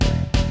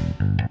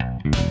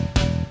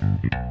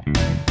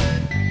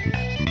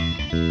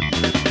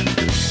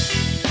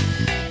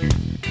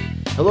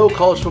Hello,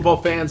 college football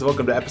fans.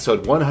 Welcome to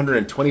episode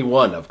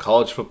 121 of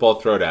College Football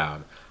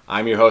Throwdown.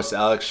 I'm your host,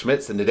 Alex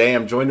Schmitz, and today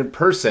I'm joined in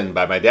person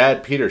by my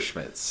dad, Peter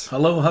Schmitz.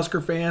 Hello, Husker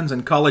fans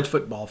and college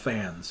football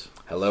fans.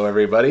 Hello,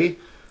 everybody.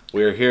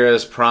 We're here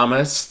as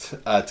promised,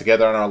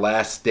 together on our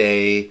last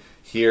day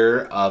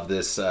here of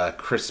this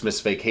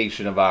Christmas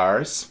vacation of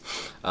ours.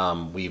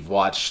 We've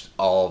watched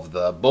all of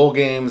the bowl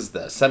games,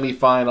 the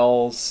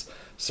semifinals,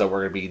 so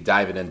we're going to be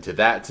diving into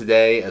that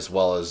today, as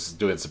well as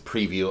doing some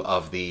preview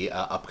of the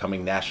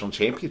upcoming national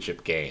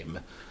championship game.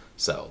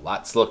 So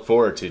lots to look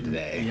forward to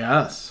today.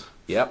 Yes.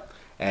 Yep.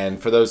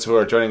 And for those who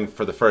are joining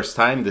for the first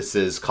time, this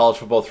is College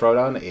Football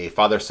Throwdown, a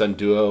father-son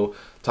duo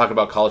talking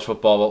about college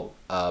football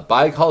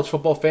by college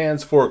football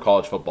fans for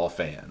college football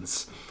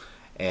fans.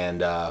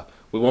 And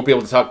we won't be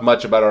able to talk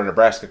much about our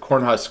Nebraska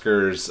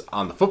Cornhuskers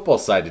on the football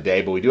side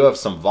today, but we do have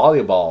some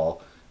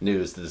volleyball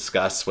news to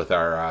discuss with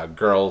our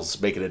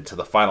girls making it to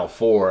the Final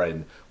Four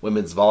in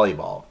women's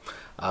volleyball.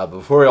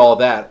 Before all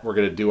that, we're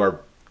going to do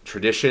our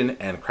tradition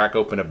and crack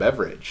open a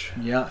beverage.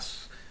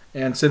 Yes.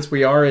 And since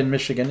we are in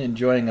Michigan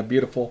enjoying a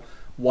beautiful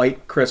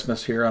white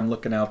Christmas here, I'm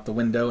looking out the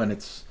window and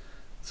it's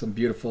some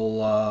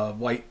beautiful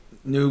white,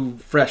 new,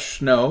 fresh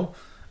snow.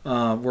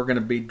 We're going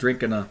to be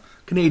drinking a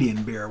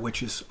Canadian beer,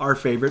 which is our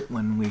favorite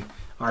when we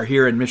are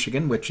here in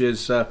Michigan, which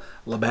is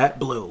Labatt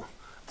Blue.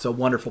 It's a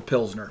wonderful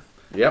Pilsner.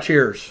 Yep.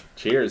 Cheers.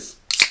 Cheers.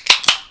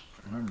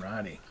 All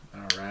righty.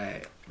 All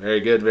right. Very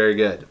good, very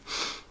good.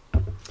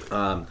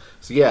 On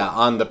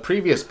the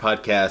previous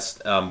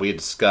podcast, we had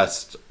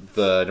discussed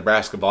the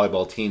Nebraska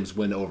volleyball team's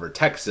win over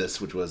Texas,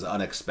 which was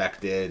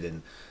unexpected,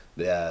 and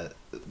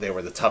they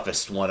were the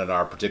toughest one in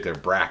our particular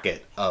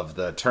bracket of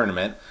the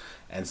tournament.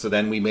 And so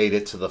then we made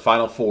it to the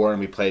Final Four, and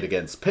we played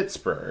against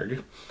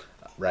Pittsburgh,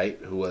 right,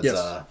 who was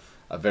Yes.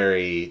 a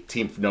very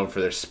team known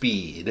for their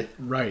speed.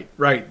 Right.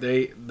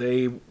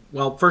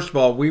 Well, first of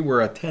all, we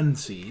were a 10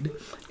 seed,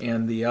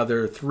 and the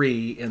other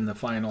three in the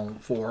Final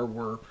Four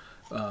were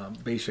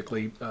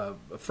basically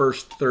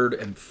first, third,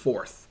 and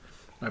fourth,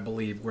 I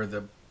believe, were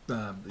the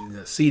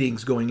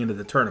seedings going into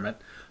the tournament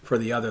for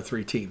the other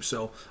three teams.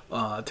 So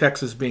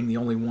Texas being the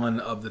only one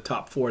of the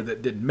top four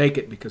that didn't make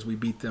it because we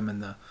beat them in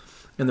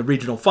the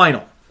regional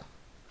final.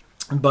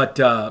 But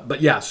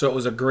yeah, so it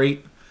was a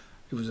great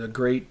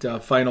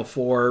Final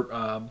Four.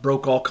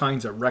 Broke all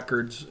kinds of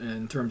records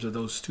in terms of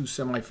those two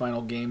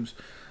semifinal games.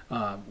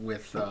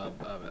 With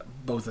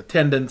both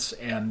attendance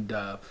and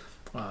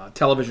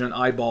television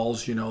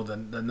eyeballs,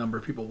 the number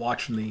of people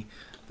watching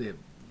the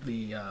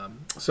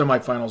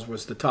semifinals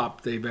was the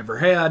top they've ever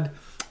had.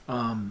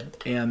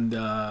 And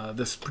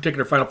this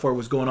particular Final Four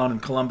was going on in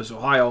Columbus,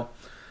 Ohio,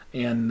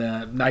 and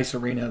nice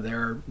arena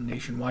there,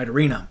 Nationwide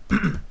Arena.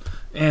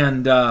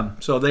 And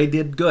so they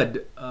did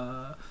good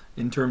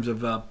in terms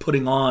of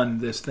putting on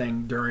this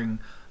thing during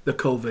the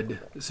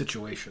COVID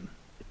situation.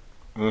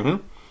 Mm-hmm.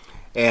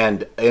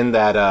 And in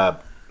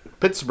that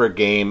Pittsburgh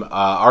game,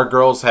 our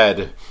girls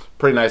had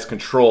pretty nice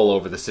control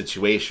over the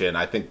situation.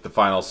 I think the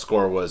final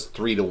score was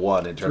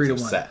 3-1 in terms of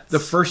sets. The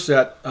first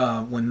set,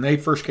 when they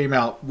first came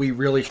out, we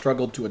really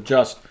struggled to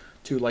adjust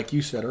to, like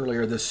you said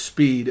earlier, the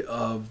speed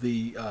of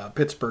the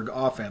Pittsburgh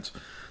offense.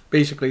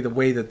 Basically, the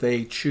way that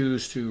they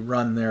choose to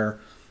run their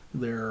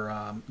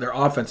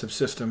offensive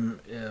system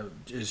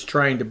is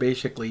trying to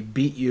basically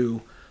beat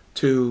you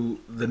to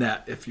the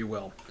net, if you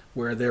will,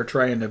 where they're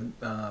trying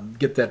to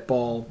get that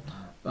ball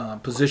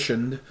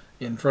positioned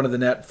in front of the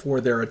net for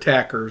their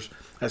attackers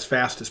as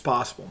fast as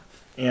possible.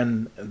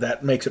 And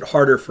that makes it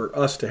harder for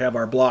us to have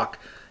our block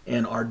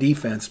and our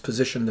defense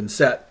positioned and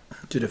set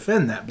to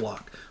defend that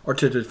block or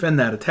to defend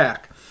that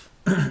attack.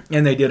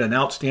 And they did an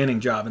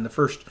outstanding job. In the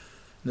first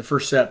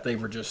set, they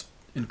were just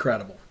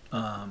incredible.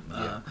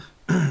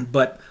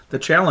 But the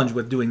challenge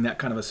with doing that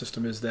kind of a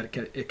system is that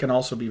it can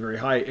also be very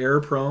high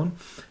error prone,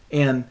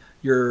 and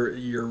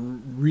you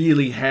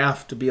really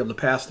have to be able to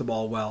pass the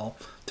ball well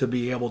to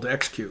be able to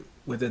execute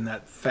within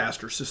that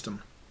faster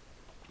system.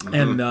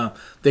 Mm-hmm. And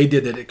they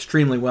did it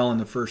extremely well in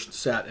the first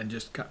set and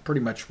just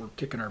pretty much were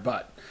kicking our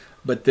butt.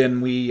 But then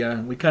we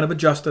kind of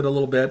adjusted a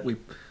little bit.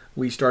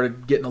 We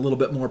started getting a little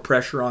bit more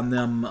pressure on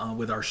them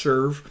with our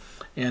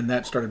serve, and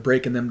that started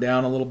breaking them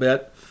down a little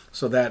bit.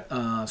 So that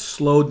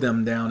slowed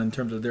them down in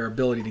terms of their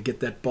ability to get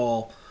that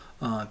ball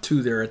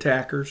to their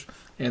attackers.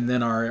 And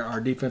then our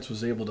defense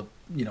was able to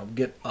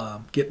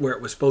get where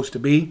it was supposed to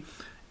be,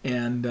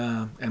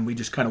 and we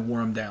just kind of wore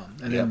them down.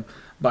 And then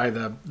by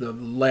the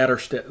latter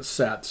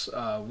sets,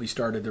 we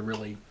started to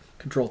really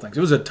control things.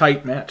 It was a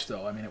tight match,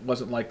 though. I mean, it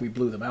wasn't like we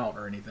blew them out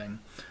or anything.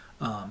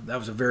 That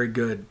was a very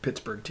good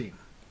Pittsburgh team.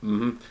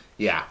 Mm-hmm.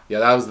 Yeah,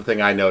 that was the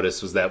thing I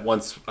noticed, was that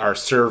once our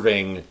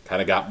serving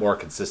kind of got more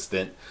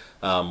consistent,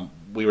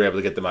 we were able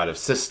to get them out of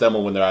system,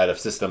 and when they're out of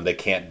system, they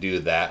can't do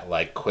that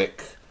like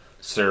quick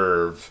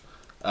serve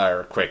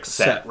or quick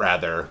set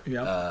rather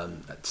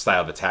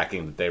style of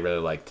attacking that they really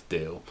like to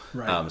do.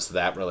 Right. So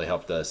that really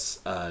helped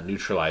us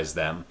neutralize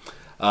them.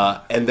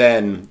 And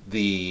then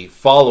the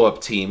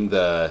follow-up team,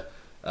 the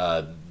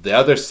The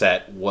other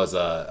set was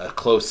a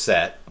close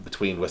set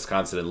between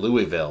Wisconsin and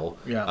Louisville.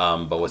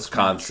 Yeah. But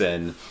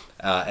Wisconsin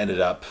ended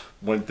up,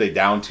 weren't they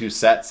down 2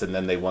 sets and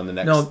then they won the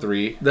next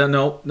 3?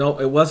 No,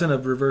 it wasn't a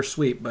reverse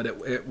sweep, but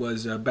it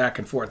was back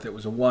and forth. It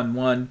was a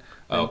 1-1,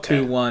 then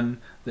 2-1,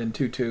 then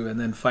 2-2, and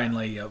then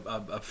finally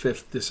a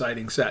fifth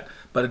deciding set.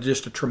 But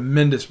just a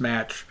tremendous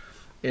match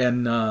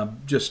and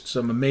just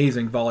some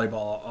amazing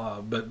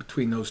volleyball but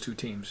between those two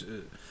teams.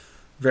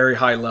 Very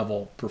high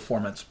level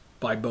performance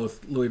by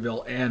both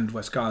Louisville and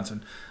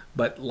Wisconsin.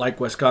 But like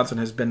Wisconsin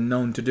has been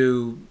known to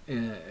do,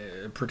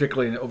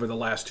 particularly over the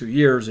last 2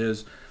 years,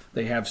 is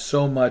they have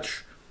so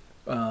much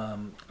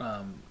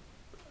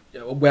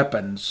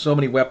weapons, so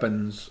many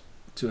weapons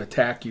to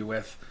attack you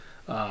with.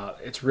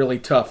 It's really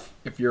tough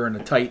if you're in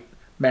a tight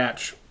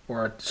match,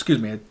 or a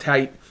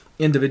tight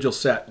individual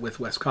set with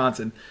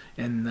Wisconsin,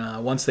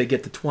 and once they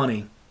get to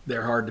 20,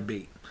 they're hard to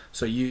beat.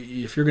 So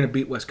if you're going to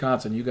beat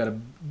Wisconsin, you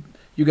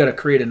got to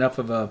create enough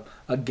of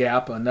a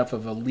gap, enough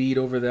of a lead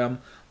over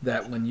them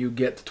that when you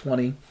get to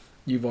 20,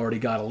 you've already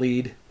got a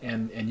lead,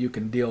 and you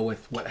can deal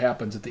with what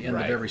happens at the end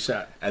of every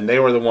set. And they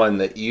were the one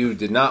that you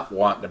did not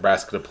want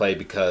Nebraska to play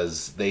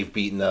because they've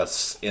beaten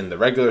us in the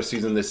regular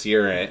season this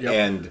year,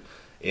 and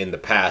in the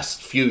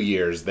past few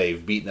years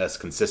they've beaten us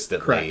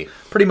consistently.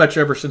 Correct. Pretty much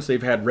ever since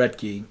they've had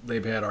Redke,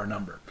 they've had our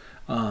number.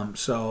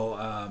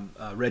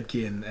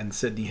 Redke and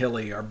Sydney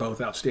Hilly are both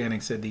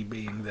outstanding, Sydney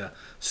being the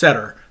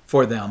setter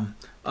for them.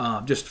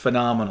 Just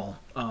phenomenal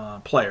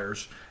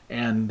players.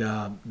 And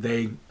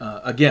they,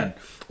 again,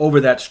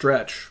 over that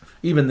stretch,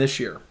 even this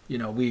year,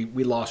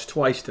 we lost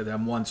twice to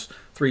them, once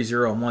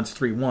 3-0 and once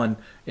 3-1.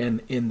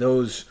 And in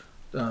those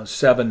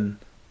 7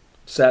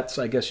 sets,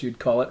 I guess you'd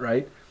call it,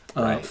 right?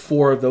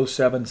 4 of those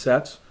 7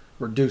 sets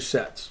were deuce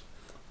sets,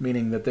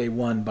 meaning that they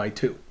won by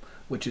 2,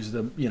 which is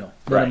the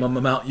minimum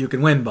amount you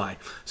can win by.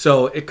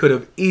 So it could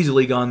have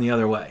easily gone the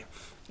other way.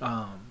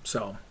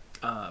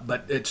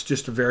 But it's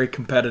just a very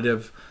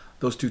competitive.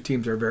 Those two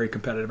teams are very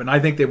competitive, and I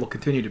think they will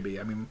continue to be.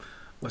 I mean,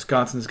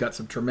 Wisconsin's got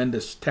some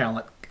tremendous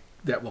talent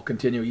that will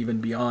continue even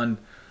beyond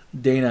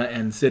Dana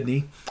and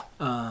Sydney.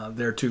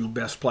 They're 2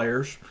 best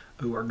players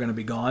who are going to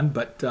be gone,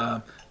 but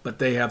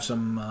they have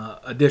some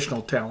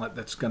additional talent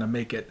that's going to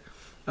make it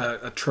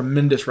a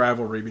tremendous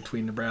rivalry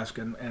between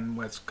Nebraska and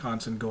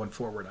Wisconsin going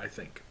forward, I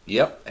think.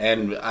 Yep,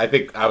 and I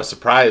think I was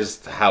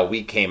surprised how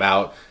we came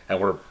out and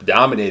were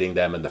dominating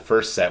them in the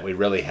first set. We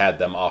really had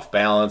them off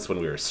balance when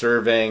we were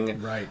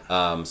serving. Right.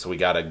 So we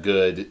got a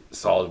good,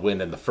 solid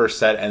win in the first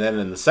set. And then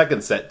in the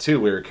second set, too,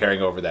 we were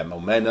carrying over that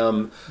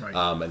momentum,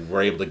 and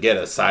were able to get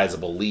a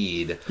sizable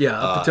lead. Yeah,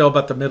 up until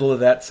about the middle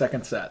of that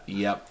second set.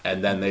 Yep,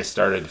 and then they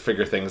started to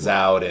figure things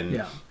out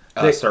and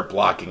start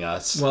blocking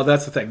us. Well,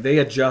 that's the thing. They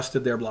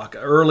adjusted their block.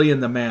 Early in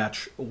the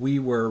match, we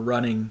were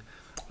running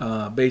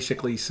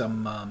basically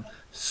some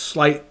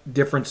slight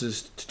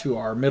differences to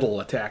our middle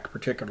attack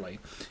particularly.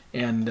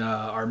 And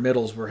our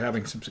middles were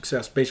having some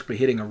success basically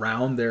hitting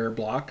around their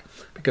block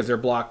because their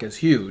block is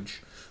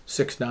huge,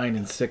 6'9"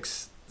 and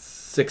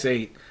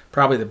 6'8",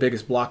 probably the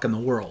biggest block in the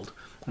world.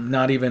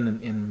 Not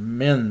even in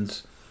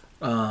men's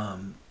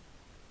volleyball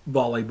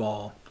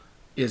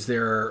is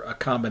there a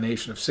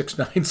combination of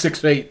 6'9",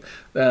 6'8",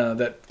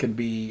 that can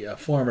be a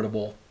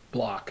formidable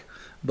block.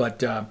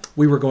 But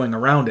we were going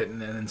around it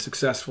and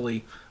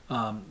successfully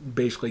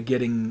basically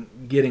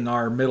getting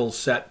our middle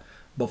set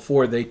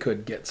before they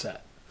could get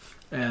set.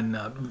 And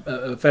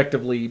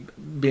effectively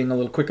being a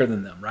little quicker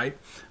than them, right?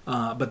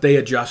 But they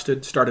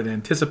adjusted, started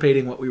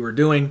anticipating what we were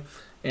doing,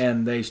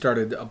 and they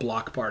started a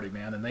block party,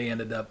 man. And they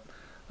ended up,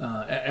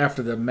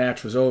 after the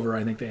match was over,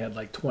 I think they had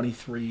like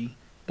 23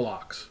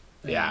 blocks.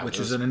 Yeah, which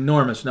is an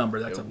enormous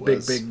number. That's a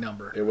big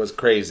number. It was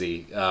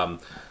crazy.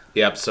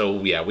 So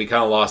we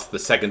kind of lost the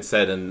second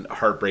set in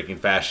heartbreaking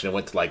fashion. It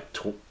went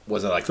to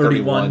was it like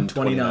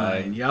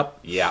 31-29? Yep.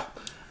 Yeah.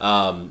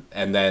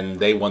 And then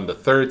they won the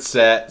third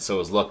set, so it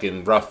was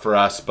looking rough for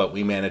us, but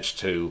we managed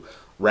to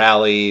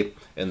rally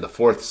in the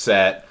fourth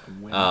set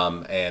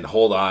and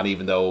hold on,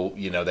 even though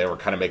they were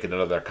kind of making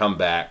another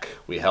comeback.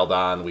 We held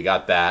on, we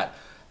got that.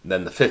 And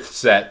then the fifth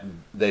set,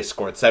 they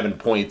scored 7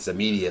 points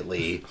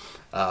immediately,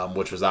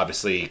 which was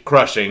obviously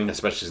crushing,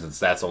 especially since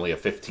that's only a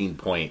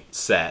 15-point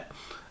set.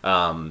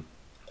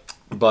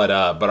 But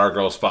our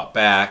girls fought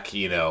back,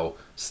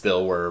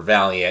 still were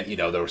valiant.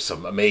 There was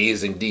some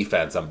amazing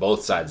defense on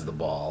both sides of the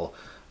ball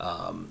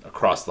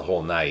across the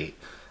whole night.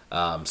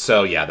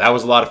 That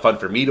was a lot of fun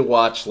for me to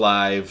watch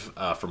live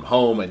from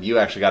home, and you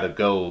actually got to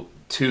go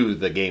to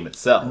the game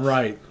itself.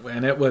 Right,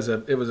 and it was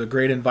a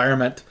great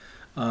environment.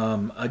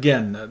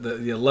 Again,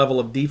 the level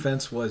of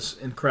defense was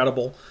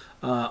incredible.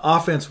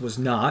 Offense was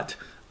not.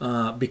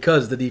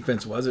 Because the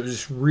defense was. It was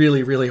just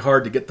really, really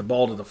hard to get the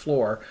ball to the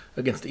floor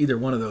against either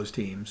one of those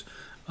teams.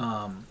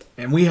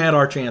 And we had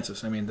our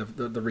chances. I mean,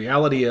 the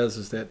reality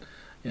is that,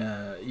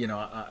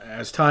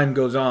 as time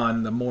goes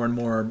on, the more and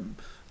more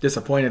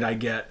disappointed I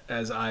get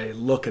as I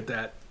look at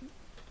that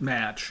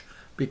match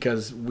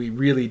because we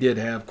really did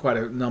have quite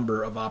a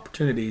number of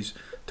opportunities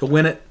to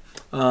win it,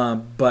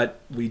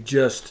 but we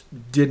just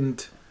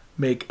didn't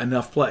make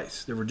enough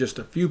plays. There were just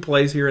a few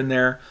plays here and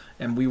there,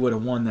 and we would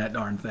have won that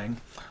darn thing,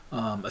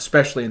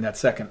 especially in that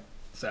second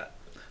set.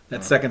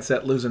 That second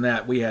set, losing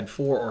that, we had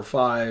 4 or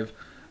 5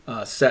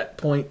 set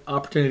point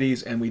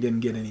opportunities, and we didn't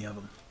get any of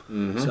them.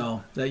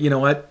 So, you know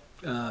what?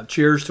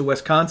 Cheers to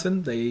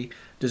Wisconsin. They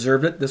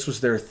deserved it. This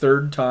was their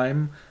third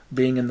time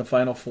being in the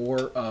Final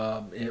Four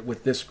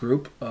with this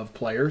group of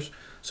players.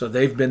 So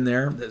they've been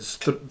there. There's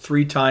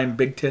 3-time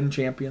Big Ten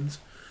champions.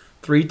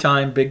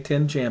 3-time Big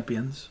Ten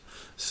champions.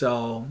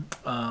 So,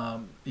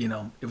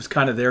 it was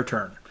kind of their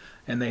turn.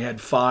 And they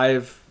had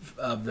 5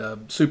 of the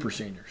super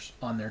seniors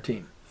on their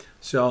team.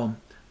 So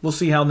we'll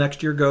see how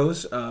next year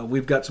goes.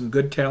 We've got some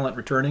good talent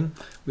returning.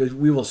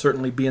 We will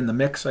certainly be in the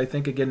mix, I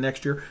think, again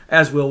next year,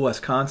 as will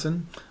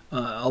Wisconsin,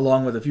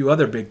 along with a few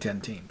other Big Ten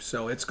teams.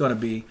 So it's going to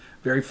be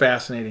very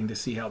fascinating to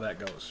see how that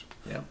goes.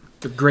 Yeah,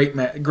 It's a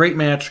great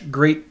match,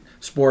 great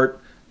sport.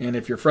 And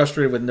if you're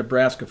frustrated with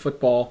Nebraska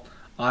football,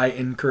 I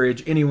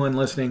encourage anyone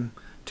listening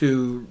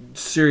to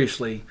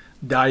seriously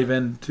dive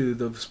into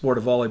the sport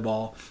of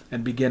volleyball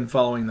and begin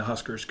following the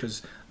Huskers,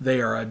 because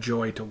they are a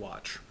joy to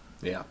watch.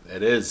 Yeah,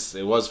 it is.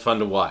 It was fun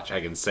to watch, I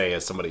can say,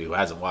 as somebody who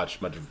hasn't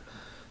watched much of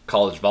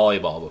college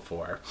volleyball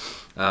before.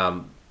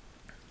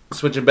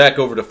 Switching back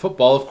over to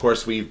football, of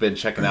course, we've been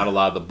checking out a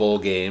lot of the bowl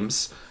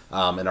games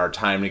in our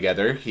time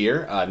together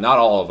here. Not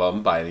all of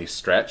them by any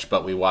stretch,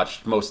 but we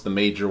watched most of the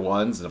major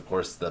ones and, of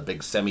course, the big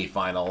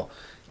semifinal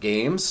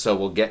games. So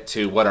we'll get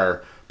to what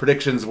our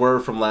predictions were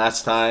from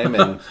last time.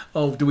 And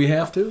Oh, do we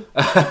have to?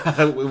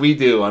 we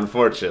do,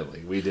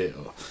 unfortunately. We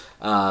do.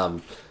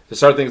 To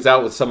start things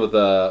out with some of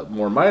the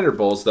more minor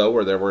bowls, though,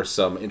 where there were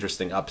some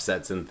interesting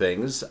upsets and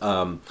things,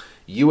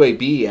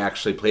 UAB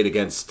actually played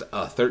against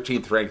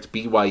 13th-ranked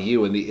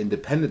BYU in the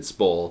Independence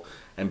Bowl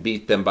and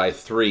beat them by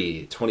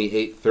 3,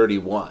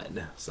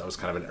 28-31. So that was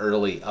kind of an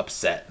early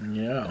upset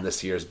in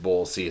this year's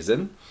bowl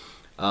season.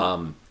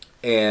 And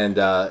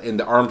in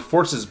the Armed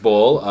Forces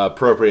Bowl,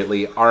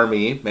 appropriately,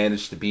 Army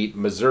managed to beat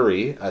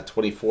Missouri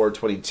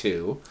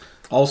 24-22.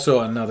 Also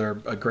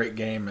a great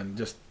game and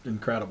just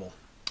incredible.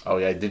 Oh,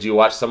 yeah. Did you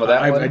watch some of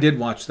that one? I did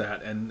watch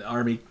that, and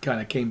Army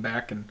kind of came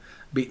back and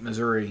beat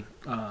Missouri,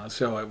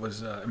 so it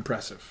was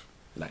impressive.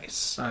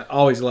 Nice. I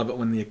always love it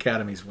when the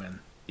academies win.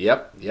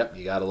 Yep.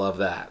 You got to love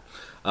that.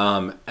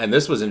 And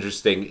this was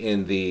interesting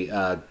in the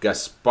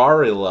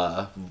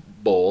Gasparilla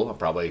Bowl. I'm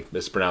probably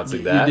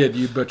mispronouncing that. You did.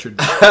 You butchered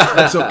that.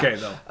 That's okay,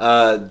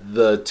 though.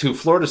 The 2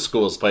 Florida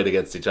schools played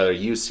against each other,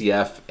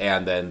 UCF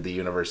and then the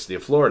University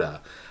of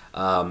Florida.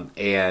 And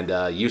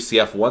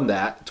UCF won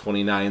that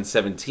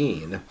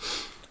 29-17.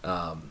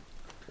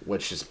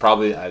 Which is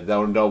probably, I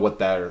don't know what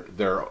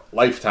their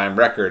lifetime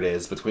record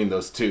is between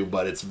those two,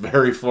 but it's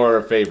very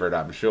Florida favored,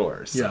 I'm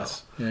sure. So.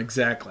 Yes, yeah,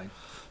 exactly.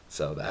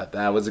 So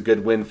that was a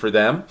good win for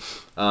them.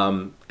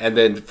 And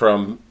then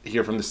from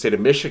the state of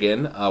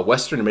Michigan,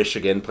 Western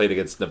Michigan played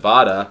against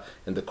Nevada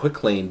in the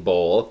Quick Lane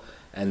Bowl,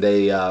 and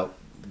they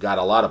got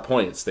a lot of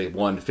points. They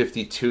won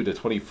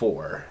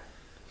 52-24.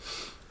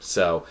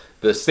 So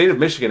the state of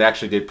Michigan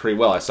actually did pretty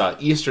well. I saw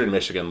Eastern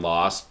Michigan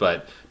lost,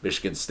 but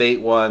Michigan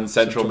State won,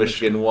 Central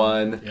Michigan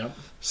won. Yep.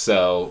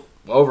 So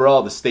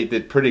overall, the state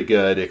did pretty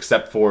good,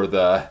 except for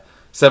the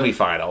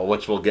semifinal,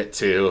 which we'll get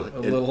to a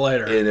little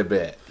later in a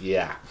bit.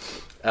 Yeah.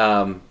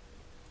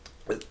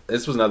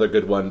 This was another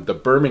good one, the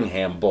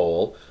Birmingham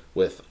Bowl,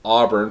 with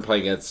Auburn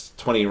playing against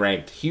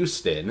 20-ranked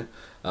Houston.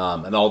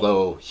 And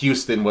although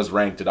Houston was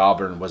ranked and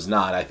Auburn was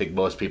not, I think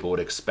most people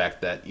would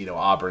expect that,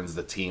 Auburn's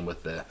the team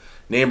with the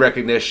name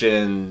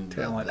recognition,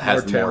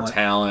 has more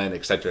talent,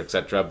 et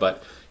cetera,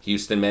 but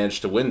Houston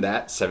managed to win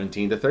that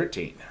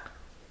 17-13.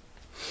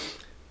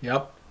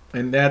 Yep.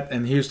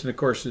 And Houston, of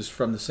course, is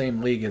from the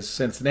same league as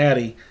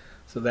Cincinnati,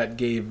 so that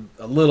gave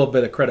a little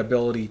bit of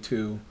credibility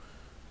to,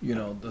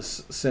 the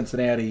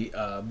Cincinnati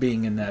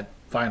being in that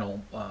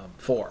Final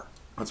Four.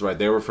 That's right.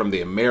 They were from the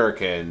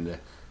American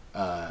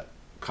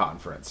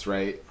Conference,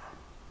 right?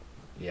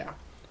 Yeah,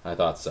 I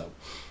thought so.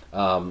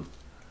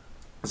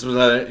 This was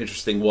another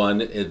interesting one.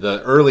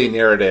 The early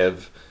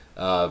narrative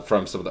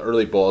from some of the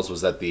early bowls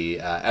was that the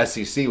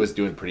SEC was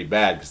doing pretty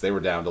bad because they were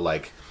down to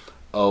like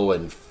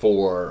 0-4,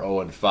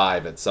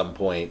 0-5 at some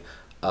point.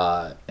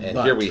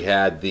 Here we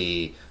had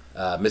the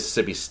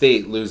Mississippi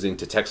State losing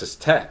to Texas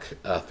Tech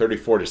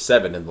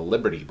 34-7 in the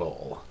Liberty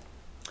Bowl.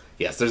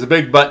 Yes, there's a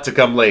big but to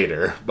come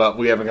later, but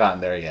we haven't gotten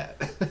there yet.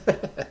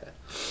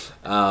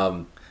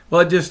 Well,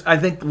 I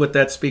think what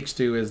that speaks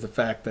to is the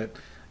fact that,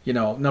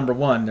 number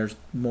one, there's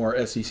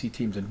more SEC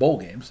teams in bowl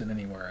games than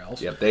anywhere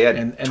else. Yep, they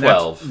had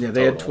 12. Yeah,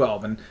 they had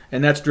 12,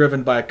 and that's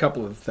driven by a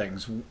couple of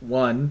things.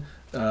 One,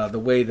 the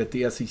way that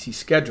the SEC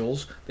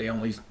schedules, they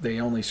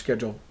only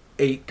schedule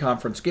 8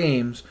 conference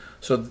games,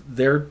 so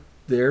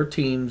their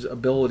team's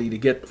ability to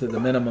get to the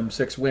minimum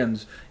 6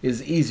 wins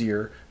is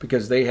easier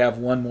because they have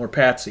one more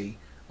patsy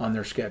on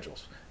their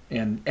schedules,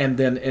 and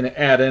then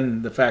add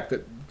in the fact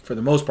that for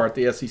the most part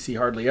the SEC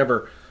hardly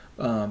ever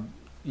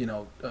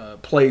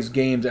plays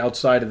games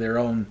outside of their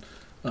own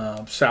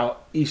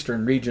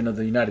southeastern region of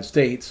the United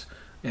States,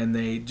 and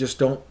they just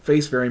don't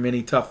face very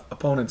many tough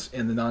opponents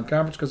in the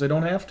non-conference because they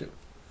don't have to.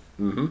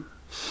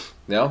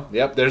 No,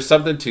 yep. There's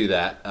something to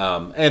that,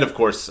 and of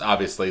course,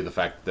 obviously, the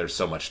fact that there's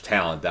so much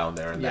talent down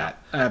there in that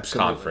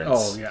conference.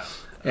 Oh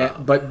yeah,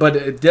 but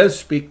it does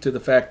speak to the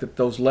fact that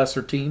those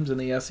lesser teams in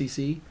the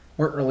SEC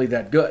weren't really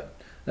that good.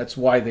 That's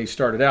why they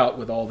started out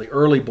with all the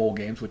early bowl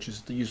games, which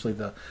is usually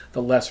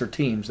the lesser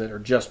teams that are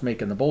just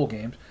making the bowl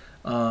games.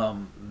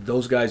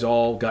 Those guys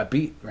all got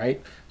beat,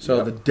 right?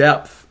 So the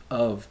depth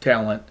of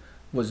talent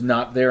was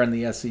not there in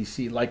the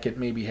SEC like it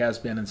maybe has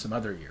been in some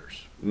other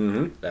years.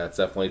 That's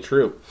definitely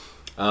true.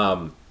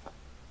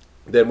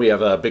 Then we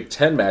have a Big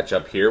Ten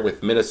matchup here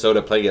with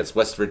Minnesota playing against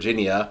West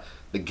Virginia,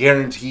 the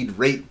Guaranteed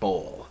Rate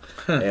Bowl,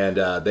 and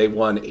they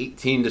won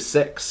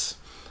 18-6.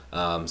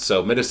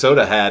 So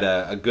Minnesota had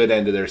a good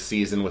end of their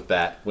season with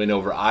that win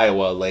over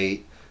Iowa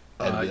late,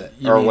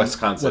 or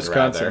Wisconsin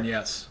rather.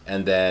 Yes,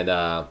 and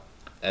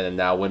then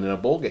now winning a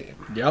bowl game.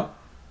 Yep.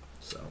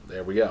 So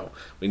there we go.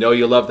 We know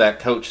you love that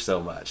coach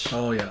so much.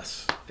 Oh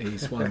yes,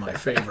 he's one of my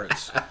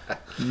favorites.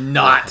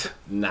 Not.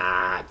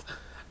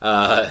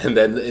 And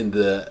then in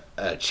the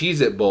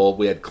Cheez-It Bowl,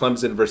 we had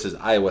Clemson versus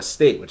Iowa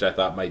State, which I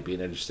thought might be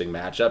an interesting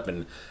matchup.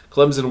 And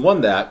Clemson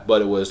won that,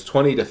 but it was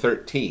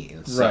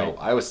 20-13. So right.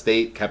 Iowa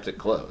State kept it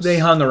close. They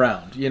hung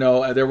around.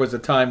 There was a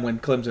time when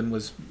Clemson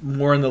was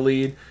more in the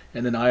lead,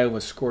 and then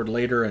Iowa scored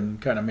later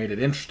and kind of made it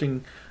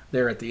interesting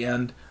there at the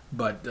end.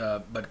 But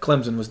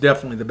Clemson was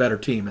definitely the better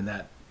team in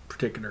that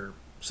particular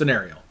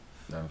scenario.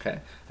 Okay,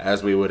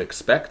 as we would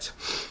expect.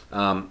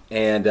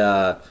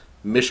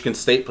 Michigan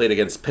State played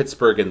against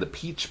Pittsburgh in the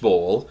Peach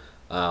Bowl.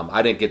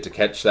 I didn't get to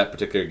catch that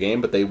particular game,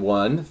 but they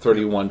won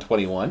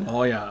 31-21.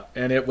 Oh, yeah,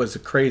 and it was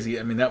crazy.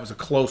 I mean, that was a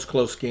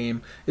close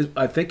game.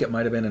 I think it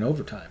might have been in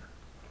overtime.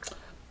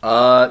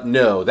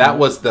 No, that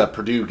was the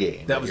Purdue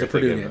game. That was the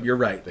Purdue game. You're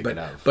right.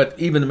 But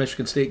even the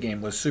Michigan State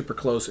game was super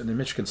close, and the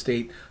Michigan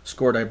State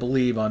scored, I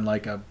believe, on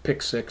like a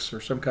pick six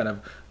or some kind of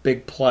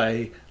big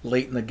play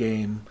late in the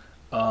game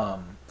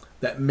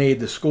that made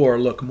the score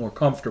look more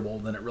comfortable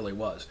than it really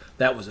was.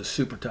 That was a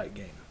super tight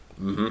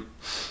game.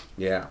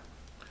 Yeah.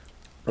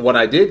 What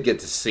I did get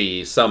to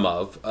see some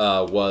of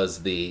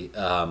was the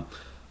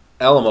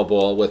Alamo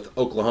Bowl with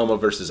Oklahoma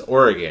versus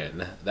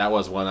Oregon. That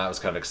was one I was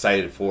kind of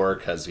excited for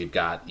because we've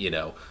got,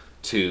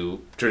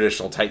 two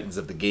traditional titans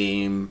of the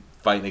game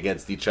fighting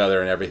against each other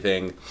and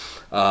everything.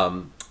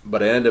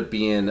 But it ended up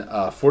being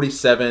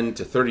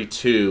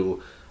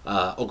 47-32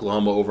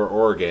 Oklahoma over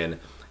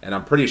Oregon. And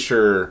I'm pretty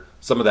sure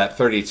some of that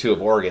 32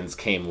 of Oregon's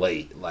came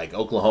late. Like,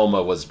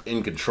 Oklahoma was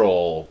in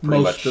control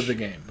most of the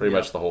game. Pretty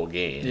much the whole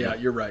game. Yeah,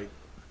 you're right.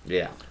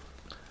 Yeah.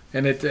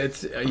 And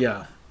it's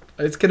going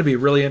to be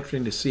really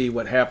interesting to see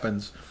what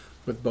happens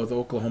with both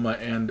Oklahoma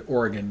and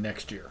Oregon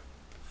next year.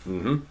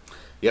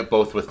 Yep,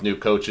 both with new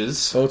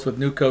coaches.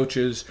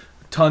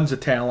 Tons of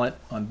talent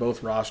on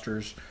both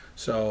rosters.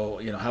 So,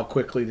 how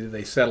quickly do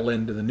they settle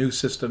into the new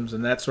systems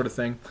and that sort of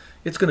thing?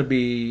 It's going to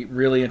be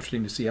really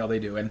interesting to see how they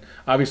do. And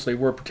obviously,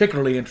 we're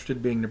particularly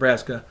interested being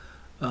Nebraska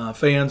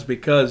fans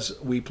because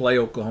we play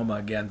Oklahoma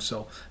again.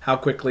 So how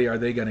quickly are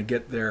they going to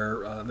get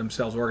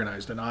themselves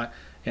organized?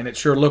 And it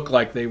sure looked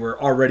like they were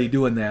already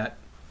doing that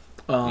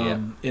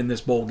in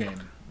this bowl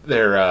game.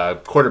 Their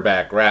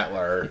quarterback,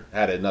 Rattler,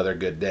 had another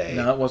good day.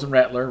 No, it wasn't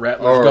Rattler.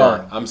 Rattler's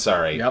gone. I'm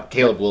sorry. Yep.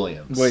 Caleb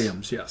Williams.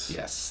 Yes.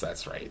 Yes,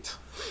 that's right.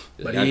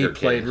 But he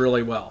played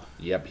really well.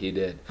 Yep, he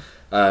did.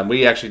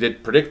 We actually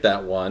did predict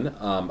that one.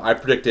 I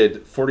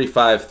predicted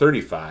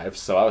 45-35,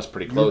 so I was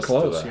pretty close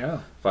to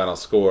the final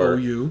score.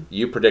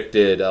 You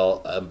predicted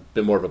a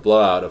bit more of a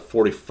blowout of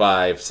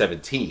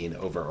 45-17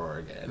 over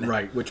Oregon.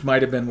 Right, which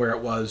might have been where it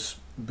was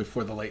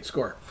before the late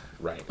score.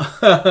 Right.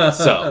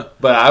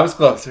 But I was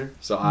closer,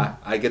 so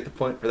I get the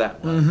point for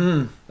that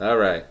one. All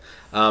right.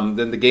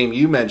 Then the game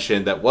you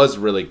mentioned that was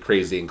really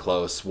crazy and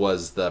close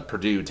was the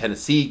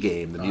Purdue-Tennessee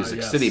game, the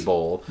Music City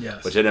Bowl,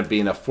 which ended up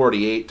being a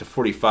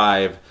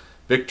 48-45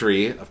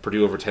 victory of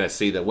Purdue over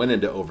Tennessee that went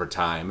into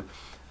overtime.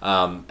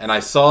 And I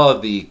saw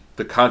the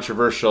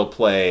controversial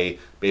play,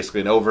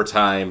 basically in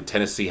overtime.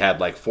 Tennessee had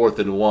like 4th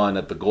and 1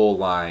 at the goal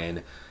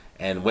line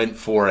and went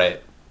for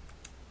it.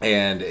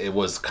 And it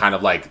was kind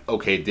of like,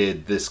 okay,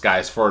 did this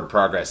guy's forward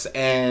progress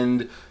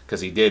end?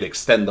 Because he did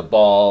extend the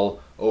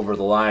ball over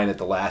the line at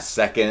the last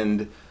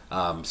second.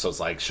 So it's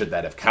like, should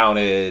that have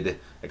counted,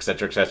 et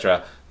cetera, et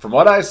cetera. From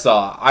what I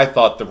saw, I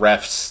thought the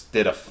refs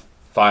did a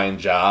fine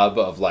job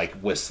of like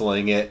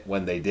whistling it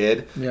when they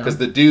did. Because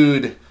the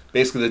dude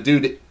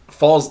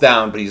falls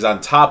down, but he's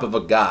on top of a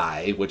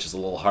guy, which is a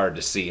little hard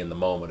to see in the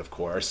moment, of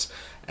course.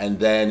 And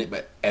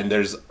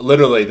there's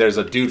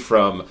a dude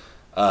from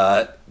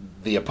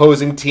the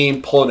opposing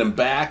team pulling him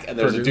back, and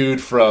there's a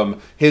dude from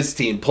his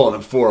team pulling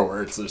him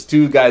forward. So there's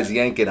two guys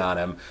yanking on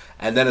him,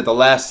 and then at the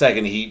last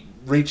second he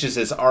reaches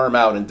his arm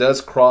out and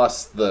does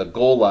cross the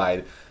goal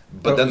line,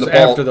 but then the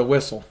ball after the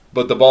whistle.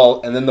 But the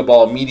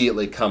ball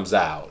immediately comes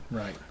out.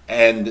 Right.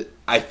 And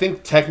I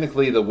think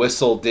technically the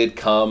whistle did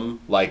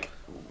come like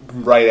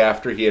right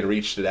after he had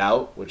reached it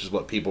out, which is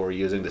what people were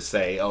using to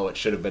say, oh, it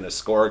should have been a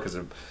score because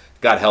it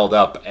got held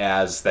up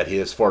as that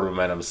his forward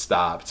momentum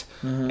stopped,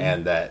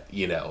 and that,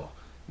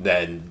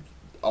 then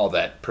all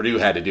that Purdue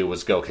had to do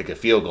was go kick a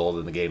field goal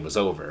and the game was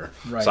over.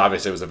 Right. So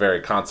obviously it was a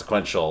very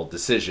consequential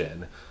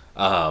decision.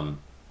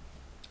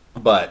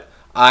 But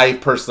I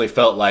personally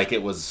felt like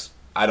it was,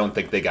 I don't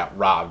think they got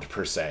robbed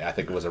per se. I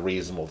think it was a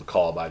reasonable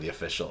call by the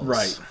officials.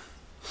 Right.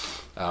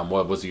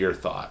 What was your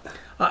thought?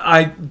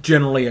 I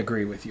generally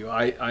agree with you.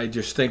 I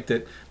just think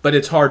that, but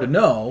it's hard to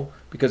know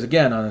because,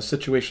 again, on a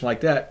situation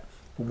like that,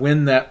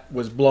 when that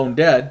was blown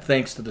dead,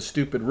 thanks to the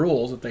stupid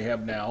rules that they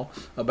have now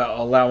about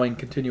allowing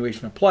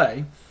continuation of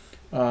play,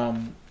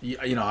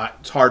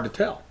 it's hard to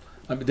tell.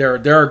 I mean,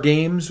 there are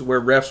games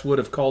where refs would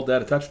have called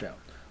that a touchdown,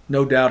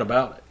 no doubt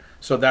about it.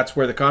 So that's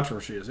where the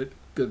controversy is.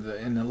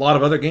 In a lot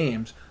of other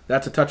games,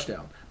 that's a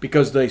touchdown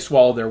because they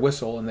swallow their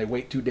whistle and they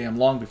wait too damn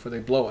long before they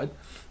blow it,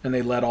 and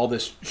they let all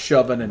this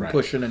shoving and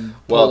pushing and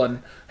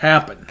pulling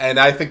happen. And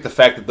I think the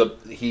fact that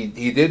he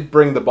did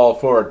bring the ball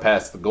forward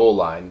past the goal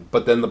line,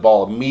 but then the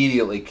ball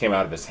immediately came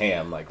out of his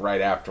hand like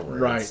right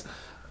afterwards. Right.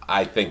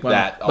 I think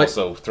that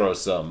also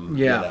throws some.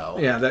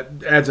 That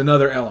adds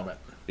another element.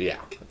 Yeah,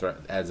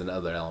 adds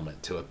another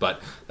element to it.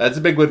 But that's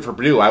a big win for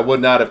Purdue. I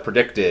would not have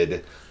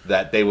predicted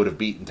that they would have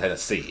beaten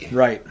Tennessee.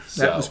 Right.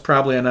 That was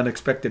probably an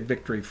unexpected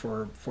victory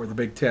for the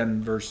Big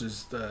Ten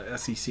versus the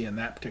SEC in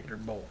that particular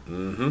bowl.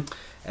 Mm-hmm.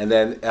 And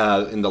then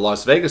in the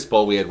Las Vegas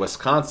Bowl, we had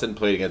Wisconsin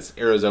played against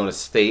Arizona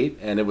State,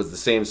 and it was the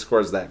same score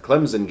as that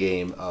Clemson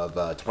game of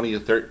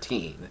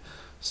 20-13.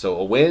 So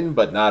a win,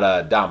 but not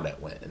a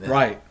dominant win.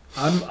 Right.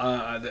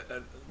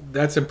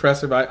 That's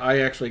impressive. I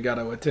actually got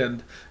to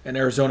attend an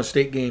Arizona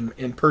State game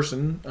in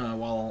person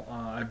while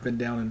I've been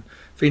down in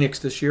Phoenix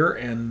this year,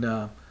 and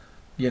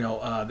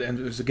and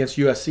it was against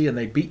USC, and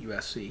they beat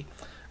USC.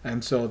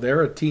 And so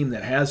they're a team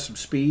that has some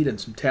speed and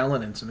some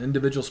talent and some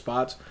individual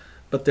spots,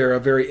 but they're a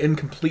very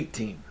incomplete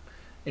team.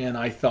 And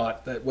I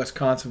thought that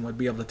Wisconsin would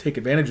be able to take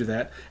advantage of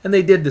that, and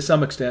they did to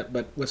some extent,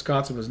 but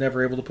Wisconsin was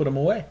never able to put them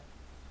away.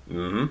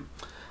 Mm-hmm.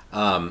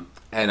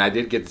 And I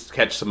did get to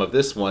catch some of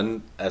this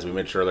one, as we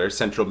mentioned earlier,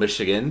 Central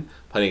Michigan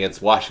playing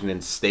against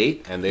Washington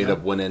State, and they ended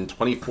up winning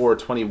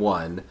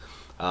 24-21. If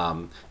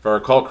I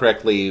recall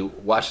correctly,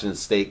 Washington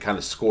State kind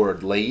of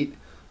scored late,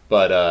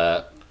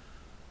 but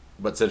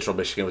Central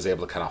Michigan was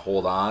able to kind of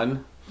hold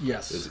on.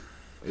 Yes.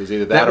 It was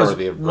either that or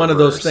the reverse. One of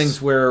those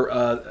things where,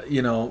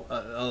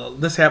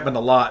 this happened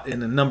a lot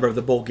in a number of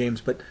the bowl games,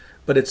 but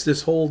it's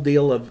this whole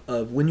deal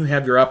of when you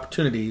have your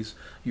opportunities,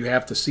 you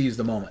have to seize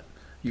the moment.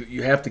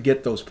 You have to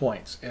get those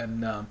points.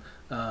 And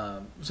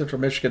Central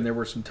Michigan, there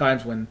were some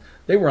times when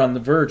they were on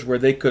the verge where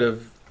they could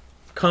have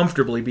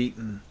comfortably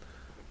beaten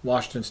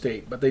Washington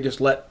State, but they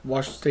just let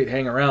Washington State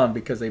hang around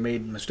because they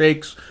made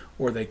mistakes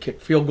or they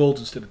kicked field goals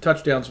instead of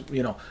touchdowns,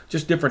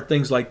 just different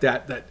things like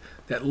that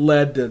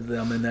led to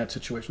them in that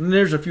situation. And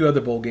there's a few other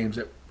bowl games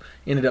that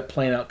ended up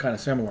playing out kind of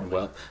similarly.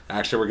 Well,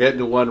 actually, we're getting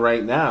to one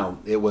right now.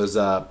 It was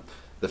the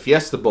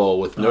Fiesta Bowl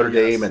with Notre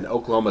Dame and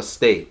Oklahoma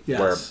State,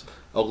 where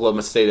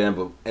Oklahoma State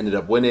ended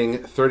up winning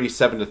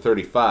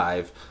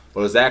 37-35, but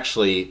it was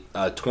actually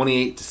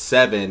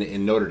 28-7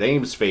 in Notre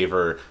Dame's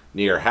favor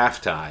near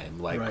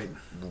halftime,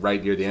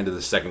 right near the end of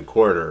the second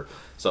quarter.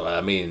 So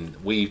I mean,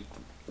 we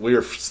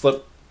were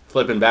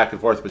flipping back and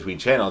forth between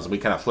channels, and we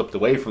kind of flipped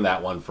away from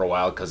that one for a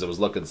while because it was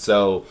looking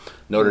so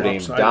Notre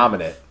Dame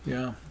dominant.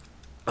 Yeah.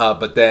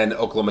 But then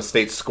Oklahoma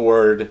State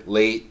scored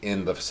late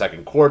in the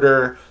second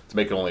quarter to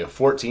make it only a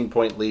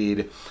 14-point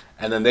lead.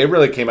 And then they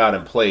really came out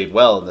and played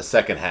well in the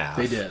second half.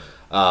 They did.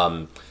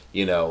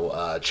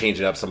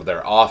 Changing up some of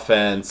their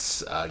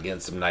offense, getting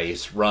some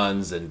nice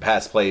runs and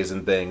pass plays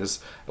and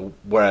things.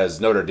 Whereas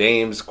Notre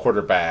Dame's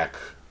quarterback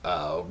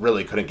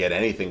really couldn't get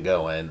anything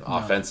going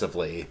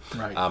offensively.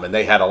 Right. And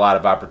they had a lot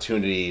of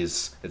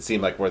opportunities, it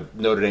seemed like, where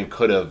Notre Dame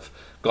could have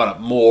gone up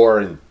more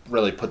and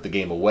really put the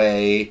game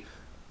away,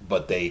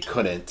 but they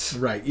couldn't.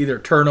 Right, either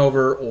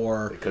turnover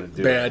or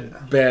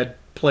bad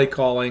play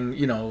calling,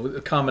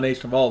 a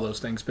combination of all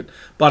those things. But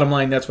bottom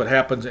line, that's what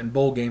happens in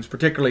bowl games,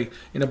 particularly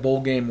in a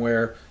bowl game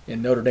where,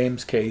 in Notre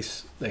Dame's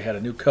case, they had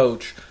a new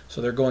coach, so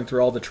they're going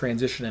through all the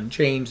transition and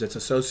change that's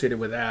associated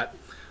with that.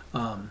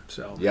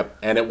 Yep,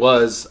 and it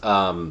was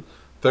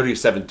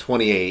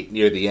 37-28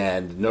 near the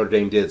end. Notre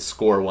Dame did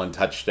score one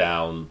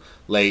touchdown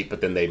late,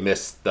 but then they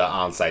missed the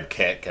onside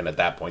kick, and at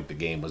that point the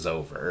game was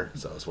over.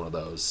 So it was one of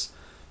those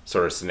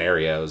sort of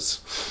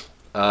scenarios.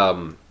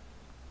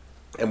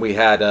 And we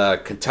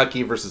had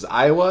Kentucky versus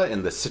Iowa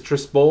in the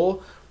Citrus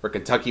Bowl, where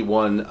Kentucky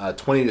won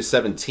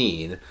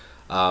 20-17.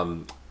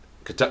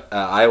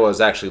 Iowa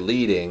was actually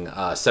leading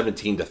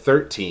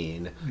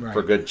 17-13 for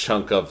a good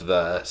chunk of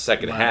the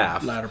second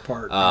half. Latter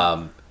part.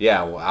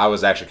 I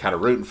was actually kind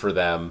of rooting for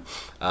them.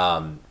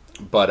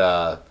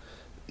 But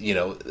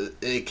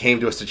it came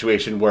to a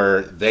situation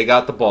where they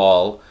got the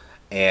ball,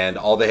 and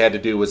all they had to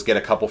do was get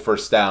a couple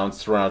first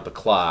downs throughout the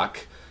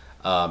clock.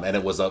 And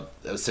it was a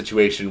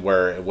situation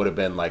where it would have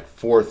been like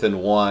 4th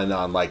and 1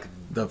 on like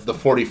the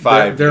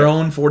 45. Their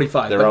own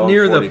 45.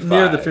 Near the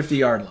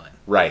 50-yard line.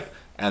 Right.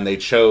 And they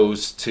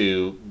chose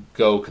to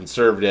go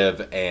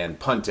conservative and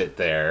punt it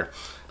there.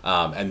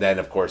 And then,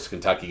 of course,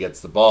 Kentucky gets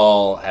the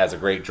ball, has a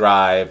great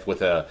drive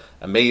with a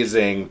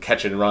amazing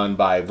catch and run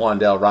by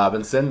Wan'Dale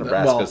Robinson,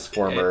 Nebraska's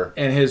former.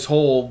 And his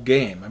whole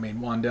game. I mean,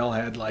 Wan'Dale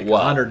had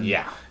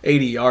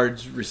 180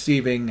 yards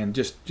receiving and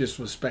just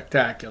was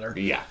spectacular.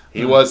 Yeah,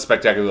 he was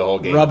spectacular the whole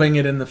game. Rubbing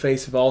it in the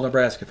face of all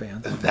Nebraska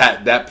fans.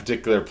 That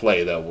particular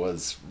play, though,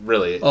 was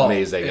really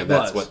amazing, and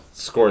that's what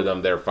scored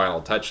them their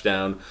final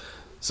touchdown.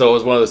 So it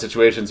was one of those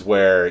situations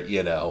where,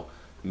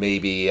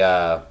 maybe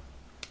Kirk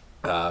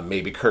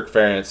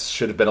Ferentz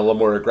should have been a little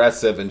more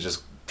aggressive and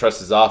just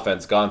trust his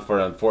offense, gone for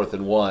it on 4th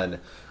and 1.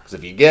 Because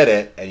if you get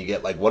it and you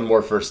get one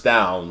more first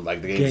down, the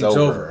game's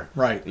over.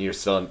 Right? And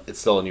it's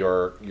still in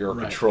your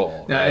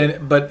control. Now,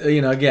 right? But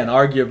again,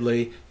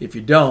 arguably, if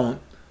you don't,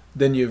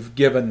 then you've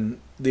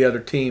given the other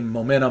team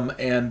momentum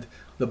and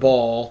the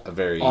ball a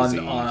very easy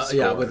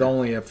score. with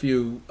only a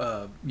few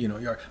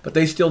yards. But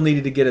they still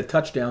needed to get a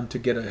touchdown to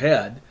get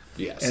ahead.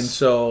 Yes. And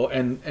so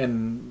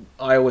and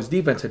Iowa's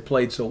defense had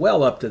played so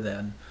well up to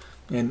then,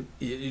 and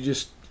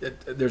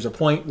there's a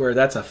point where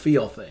that's a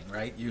feel thing,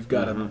 right? You've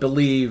got to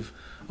believe,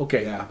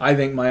 I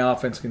think my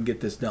offense can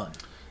get this done.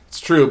 It's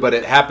true, but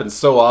it happens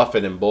so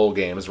often in bowl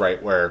games,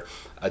 right, where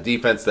a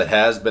defense that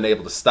has been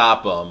able to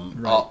stop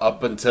them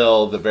up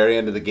until the very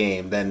end of the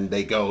game, then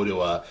they go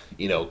to a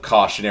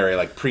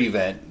cautionary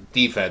prevent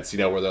defense,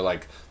 where they're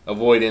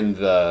avoiding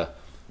the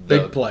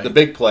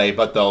big play,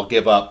 but they'll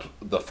give up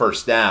the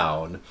first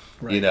down,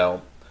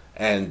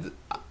 and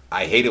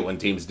I hate it when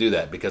teams do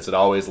that because it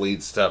always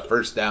leads to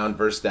first down,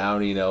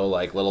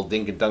 little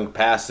dink and dunk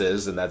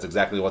passes, and that's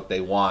exactly what they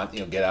want.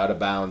 Get out of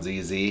bounds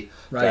easy,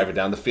 drive it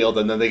down the field,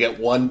 and then they get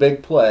one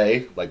big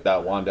play, like that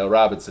Wan'Dale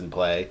Robinson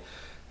play,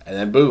 and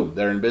then boom,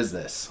 they're in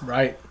business.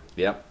 Right.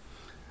 Yep.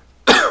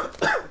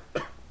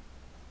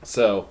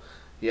 So,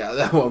 yeah,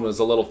 that one was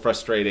a little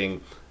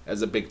frustrating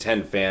as a Big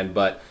Ten fan,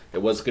 but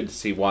it was good to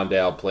see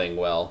Wan'Dale playing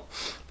well.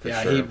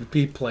 Sure.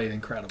 He played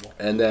incredible.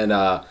 And then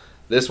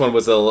this one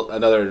was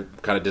another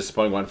kind of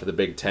disappointing one for the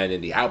Big Ten. In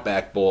the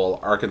Outback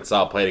Bowl,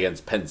 Arkansas played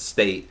against Penn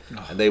State,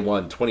 and they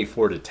won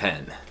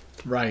 24-10.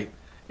 Right,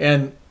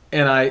 and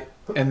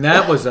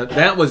that was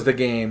the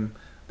game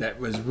that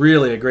was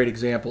really a great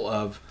example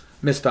of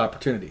missed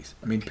opportunities.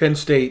 I mean, Penn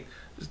State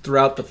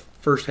throughout the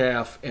first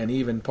half and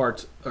even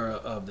parts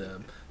of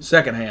the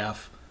second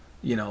half,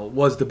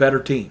 was the better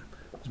team.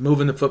 Was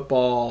moving the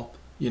football,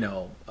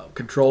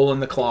 controlling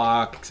the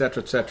clock, et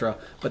cetera,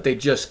 but they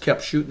just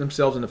kept shooting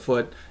themselves in the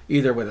foot,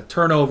 either with a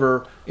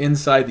turnover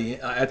inside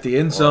at the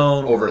end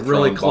zone, or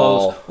really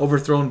close,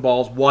 overthrown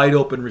balls, wide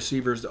open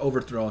receivers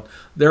overthrown.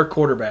 Their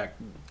quarterback,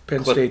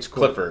 Penn State's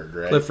Clifford,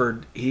 right?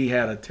 Clifford, he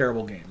had a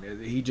terrible game.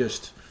 He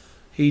just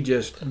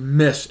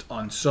missed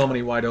on so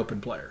many wide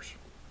open players.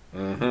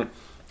 Mm-hmm.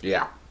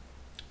 Yeah,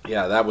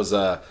 that was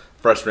a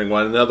frustrating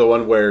one. Another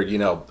one where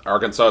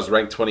Arkansas is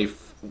ranked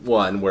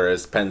 21,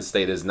 whereas Penn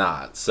State is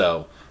not.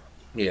 So,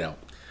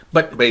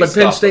 But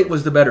Penn State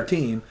was the better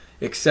team,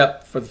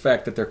 except for the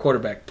fact that their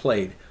quarterback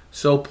played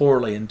so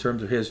poorly in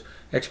terms of his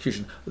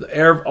execution.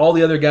 All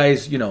the other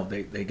guys,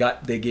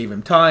 they gave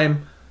him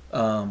time.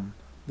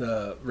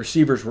 The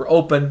receivers were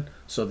open,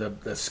 so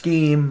the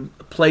scheme,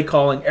 play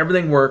calling,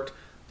 everything worked.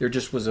 There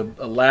just was a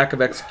lack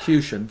of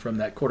execution from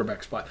that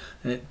quarterback spot.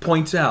 And it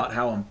points out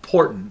how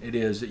important it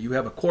is that you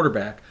have a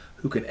quarterback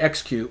who can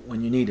execute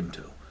when you need him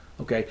to.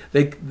 Okay,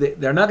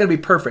 they're not going to be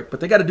perfect,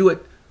 but they got to do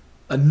it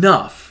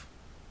enough,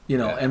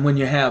 And when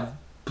you have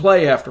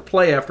play after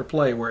play after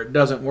play where it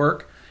doesn't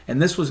work,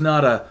 and this was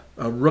not a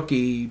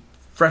rookie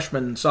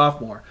freshman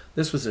sophomore,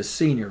 this was a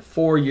senior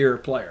 4-year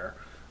player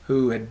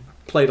who had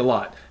played a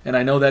lot. And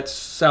I know that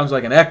sounds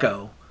like an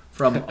echo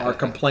from our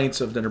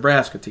complaints of the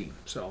Nebraska team.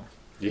 So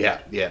yeah.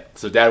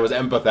 So Dad was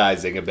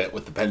empathizing a bit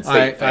with the Penn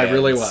State fans. I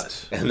really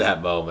was in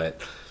that moment.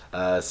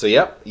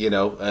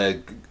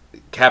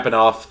 Capping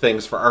off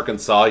things for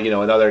Arkansas,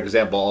 another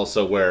example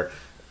also where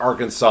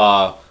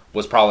Arkansas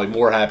was probably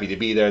more happy to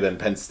be there than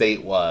Penn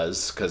State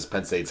was, because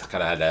Penn State's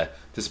kind of had a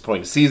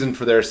disappointing season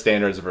for their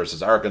standards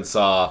versus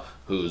Arkansas,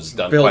 who's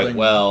done quite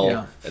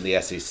well in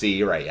the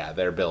SEC. Right, yeah,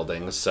 they're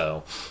building,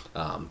 so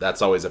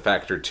that's always a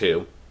factor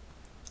too.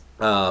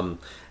 And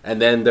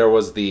then there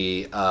was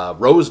the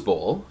Rose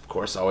Bowl, of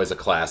course, always a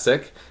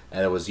classic,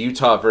 and it was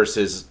Utah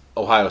versus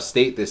Ohio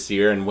State this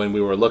year, and when we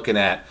were looking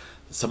at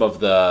some of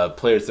the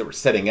players that were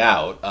setting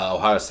out,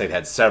 Ohio State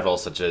had several,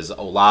 such as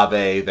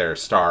Olave, their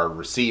star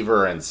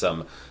receiver, and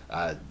some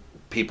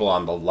people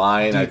on the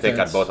line, defense. I think,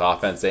 on both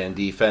offense and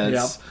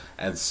defense. Yep.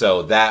 And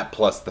so that,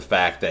 plus the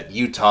fact that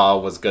Utah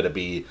was going to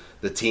be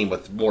the team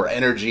with more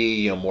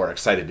energy, more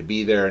excited to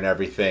be there and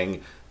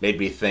everything, made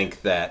me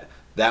think that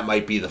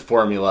might be the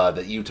formula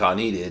that Utah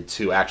needed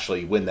to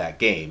actually win that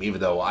game, even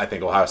though I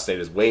think Ohio State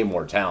is way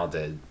more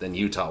talented than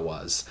Utah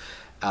was.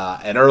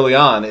 And early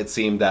on, it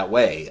seemed that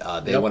way.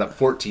 They went up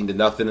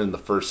 14-0 in the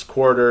first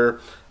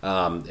quarter.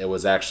 It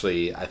was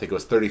actually, I think it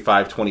was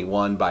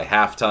 35-21 by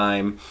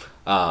halftime.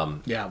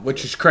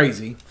 Which is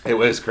crazy. It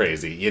was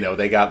crazy.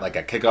 They got like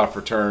a kickoff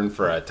return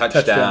for a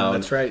touchdown.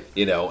 That's right.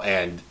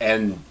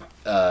 And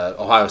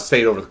Ohio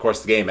State over the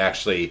course of the game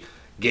actually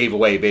gave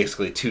away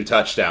basically 2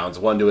 touchdowns,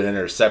 one to an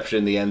interception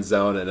in the end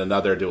zone and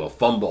another to a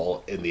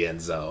fumble in the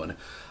end zone.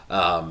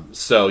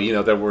 So,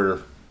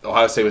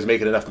 Ohio State was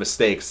making enough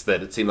mistakes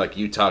that it seemed like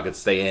Utah could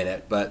stay in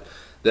it. But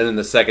then in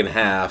the second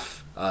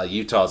half,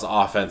 Utah's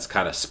offense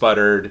kind of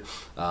sputtered.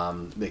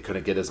 They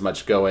couldn't get as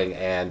much going.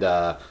 And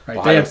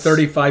they had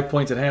 35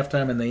 points at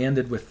halftime, and they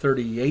ended with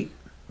 38.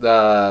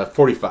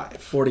 45.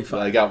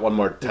 45. They got one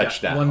more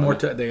touchdown.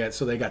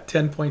 They got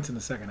 10 points in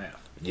the second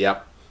half.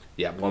 Yep.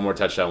 One more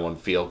touchdown, one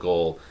field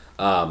goal.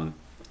 And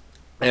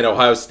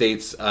Ohio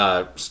State's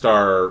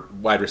star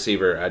wide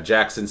receiver,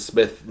 Jackson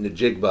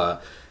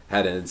Smith-Njigba,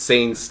 had an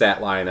insane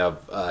stat line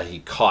of he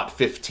caught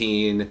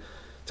 15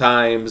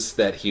 times,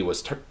 that he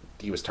was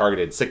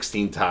targeted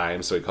 16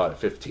 times, so he caught it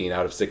 15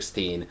 out of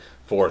 16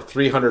 for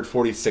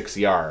 346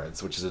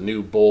 yards, which is a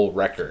new bowl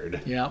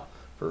record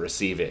for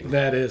receiving.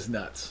 That is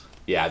nuts.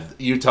 Yeah,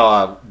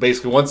 Utah,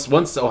 basically,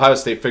 once Ohio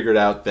State figured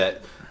out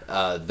that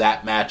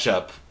that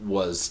matchup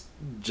was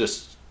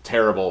just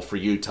terrible for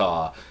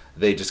Utah,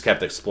 they just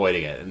kept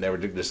exploiting it, and they were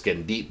just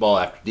getting deep ball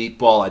after deep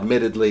ball,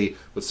 admittedly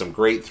with some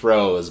great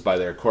throws by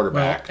their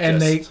quarterback. Well,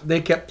 and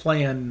they kept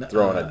playing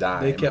throwing a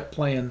dime. They kept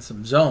playing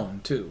some zone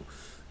too.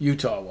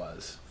 Utah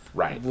was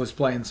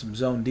playing some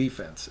zone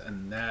defense,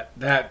 and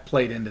that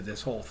played into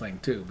this whole thing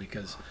too,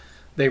 because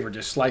they were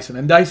just slicing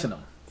and dicing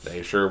them.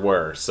 They sure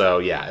were. So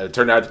it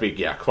turned out to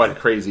be quite a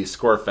crazy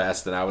score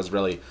fest, and I was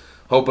really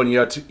hoping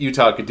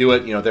Utah could do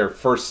it.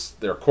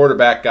 Their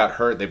quarterback got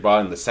hurt. They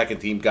brought in the second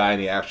team guy, and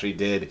he actually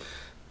did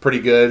pretty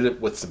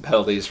good with some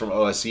penalties from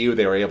OSU.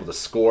 They were able to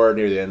score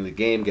near the end of the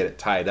game, get it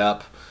tied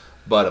up.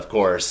 But of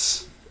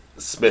course,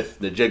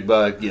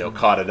 Smith-Njigba,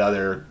 caught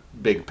another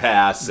big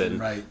pass,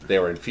 and they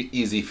were in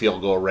easy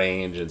field goal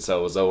range, and so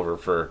it was over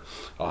for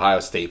Ohio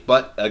State.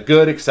 But a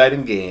good,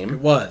 exciting game. It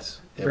was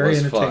very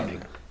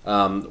entertaining.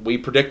 Fun. We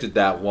predicted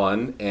that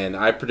one, and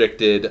I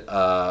predicted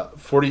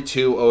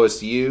 42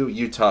 OSU,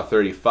 Utah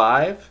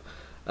 35.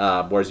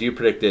 Whereas you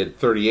predicted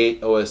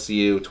 38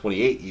 OSU,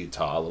 28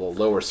 Utah, a little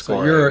lower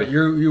score. So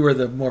you were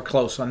the more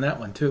close on that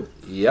one too.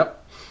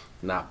 Yep,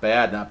 not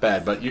bad.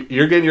 But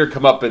you're getting your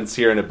comeuppance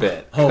here in a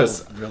bit.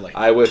 Really?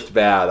 I whiffed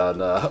bad on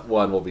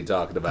one we'll be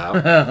talking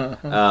about.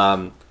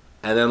 And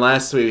then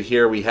lastly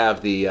here we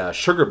have the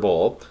Sugar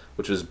Bowl,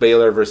 which was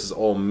Baylor versus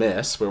Ole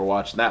Miss. We were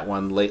watching that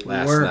one late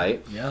last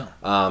night. Yeah.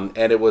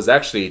 And it was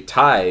actually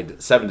tied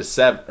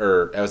 7-7,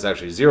 or it was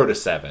actually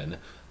 0-7,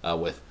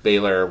 with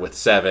Baylor with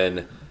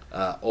 7.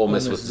 Ole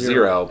Miss with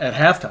 0 at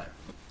halftime.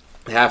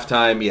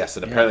 Halftime, yes,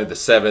 and apparently the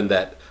 7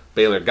 that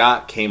Baylor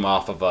got came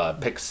off of a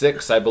pick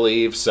 6, I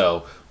believe.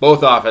 So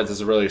both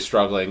offenses are really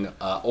struggling.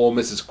 Ole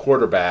Miss's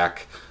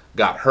quarterback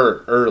got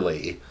hurt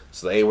early,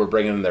 so they were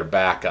bringing in their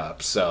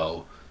backup.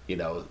 So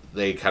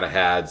they kind of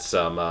had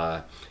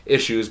some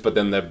issues, but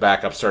then the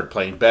backup started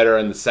playing better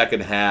in the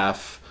second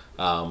half.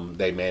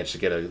 They managed to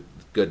get a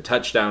good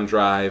touchdown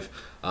drive.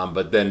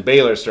 But then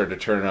Baylor started to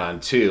turn it on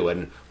too,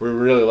 and we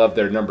really loved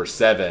their number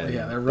 7.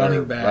 Yeah, their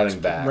running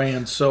back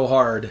ran so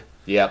hard.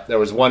 Yep, there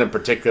was one in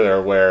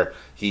particular where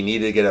he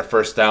needed to get a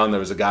first down. There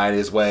was a guy in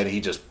his way, and he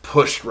just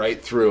pushed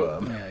right through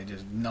him. Yeah, he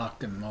just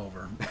knocked him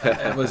over.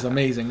 It was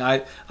amazing.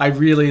 I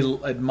really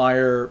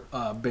admire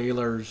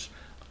Baylor's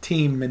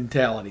team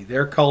mentality.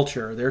 Their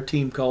culture, their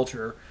team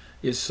culture,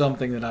 is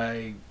something that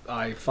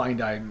I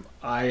find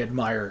I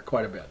admire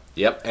quite a bit.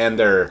 Yep, and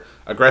their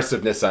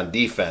aggressiveness on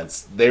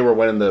defense. They were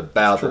winning the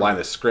battle at the line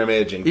of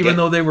scrimmage, and even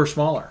though they were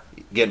smaller,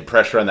 getting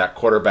pressure on that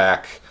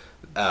quarterback.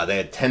 They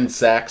had 10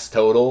 sacks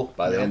total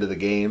by the end of the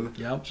game,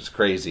 which is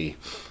crazy.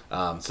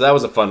 So that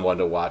was a fun one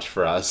to watch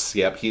for us.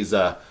 Yep, he's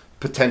a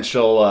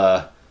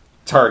potential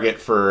target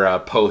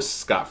for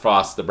post-Scott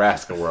Frost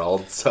Nebraska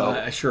world. So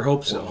I sure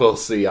hope so. We'll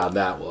see on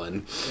that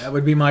one. That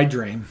would be my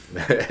dream.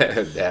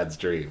 Dad's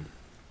dream.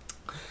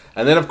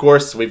 And then, of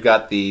course, we've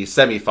got the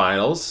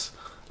semifinals,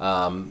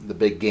 the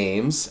big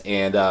games,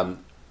 and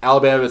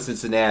Alabama and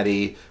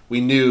Cincinnati.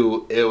 We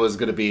knew it was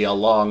going to be a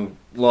long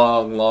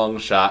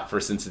shot for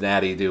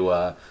Cincinnati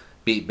to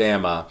beat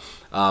Bama.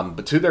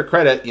 But to their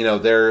credit,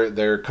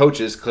 their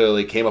coaches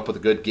clearly came up with a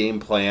good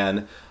game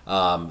plan.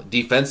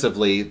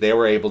 Defensively, they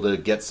were able to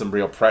get some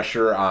real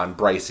pressure on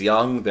Bryce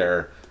Young,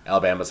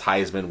 Alabama's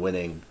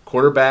Heisman-winning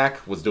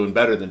quarterback, was doing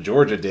better than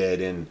Georgia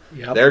did in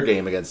their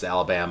game against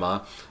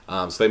Alabama.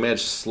 So they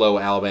managed to slow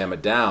Alabama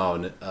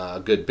down a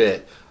good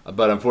bit.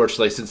 But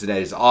unfortunately,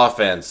 Cincinnati's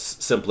offense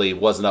simply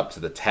wasn't up to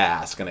the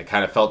task. And it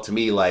kind of felt to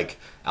me like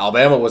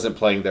Alabama wasn't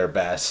playing their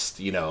best.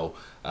 They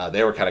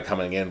were kind of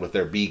coming in with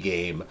their B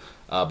game.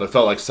 But it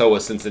felt like so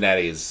was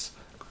Cincinnati's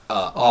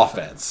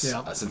offense.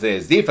 Yeah.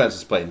 Cincinnati's defense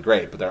was playing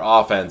great, but their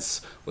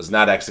offense was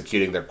not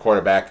executing. Their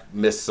quarterback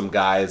missed some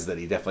guys that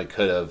he definitely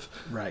could have.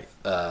 Right.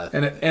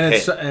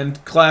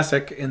 And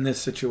classic in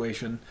this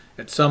situation.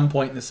 At some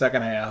point in the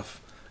second half,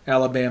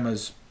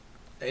 Alabama's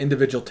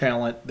individual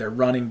talent, their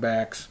running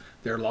backs,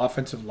 their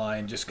offensive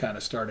line just kind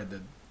of started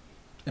to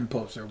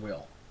impose their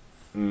will.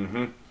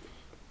 Mm-hmm.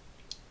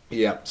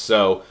 Yeah.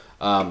 So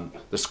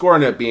the score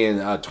ended up being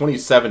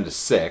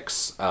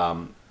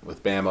 27-6.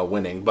 With Bama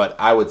winning, but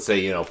I would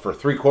say, for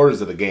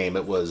 3/4 of the game,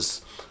 it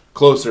was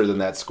closer than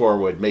that score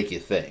would make you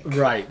think.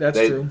 Right, that's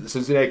true.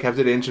 Cincinnati kept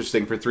it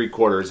interesting for 3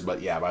 quarters,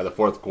 but yeah, by the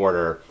 4th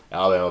quarter,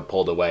 Alabama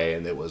pulled away,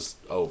 and it was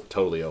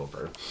totally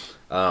over.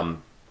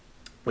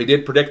 We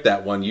did predict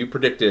that one. You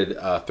predicted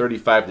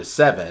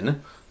 35-7,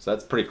 so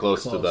that's pretty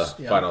close to the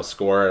final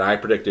score, and I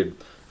predicted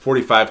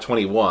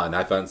 45-21.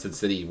 I thought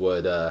Cincinnati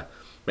would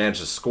manage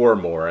to score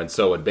more, and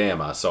so would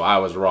Bama, so I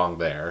was wrong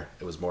there.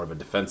 It was more of a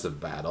defensive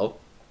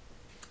battle.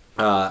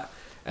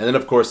 And then,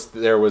 of course,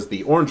 there was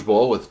the Orange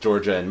Bowl with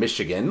Georgia and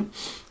Michigan.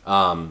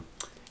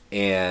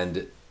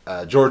 And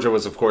Georgia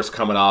was, of course,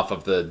 coming off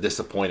of the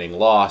disappointing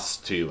loss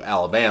to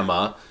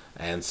Alabama.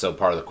 And so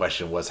part of the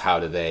question was, how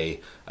do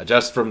they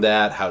adjust from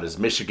that? How does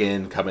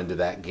Michigan come into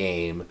that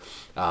game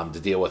to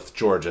deal with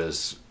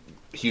Georgia's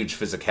huge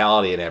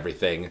physicality and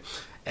everything?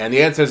 And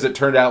the answer, as it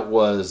turned out,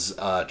 was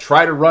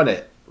try to run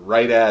it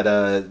right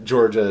at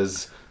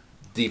Georgia's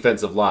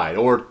defensive line.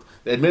 Or,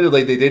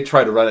 admittedly, they did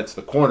try to run it to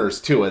the corners,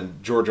 too,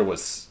 and Georgia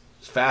was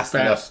fast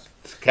enough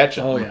to catch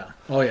them.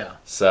 Oh, yeah.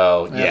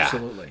 So, yeah.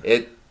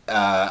 Absolutely.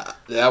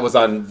 That was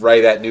on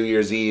right at New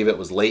Year's Eve. It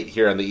was late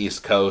here on the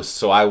East Coast,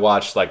 so I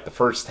watched like the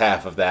first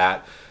half of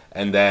that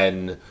and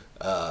then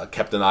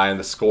kept an eye on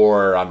the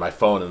score on my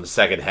phone in the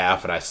second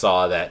half, and I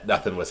saw that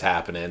nothing was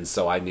happening,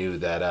 so I knew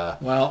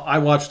that... well, I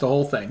watched the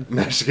whole thing.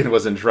 Michigan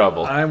was in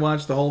trouble. I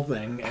watched the whole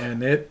thing,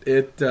 and it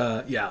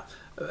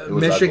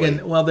ugly.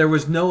 Michigan, well, there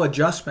was no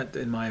adjustment,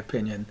 in my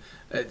opinion.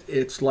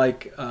 It's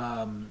like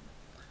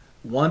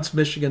once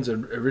Michigan's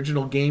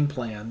original game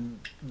plan,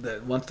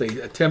 that once they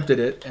attempted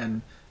it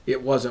and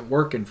it wasn't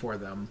working for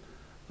them,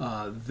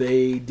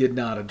 they did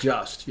not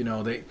adjust. You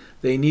know,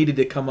 they needed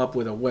to come up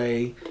with a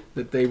way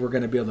that they were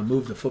going to be able to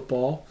move the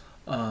football,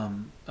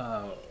 and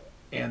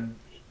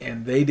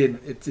they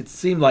didn't. It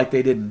seemed like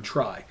they didn't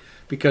try,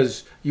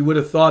 because you would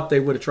have thought they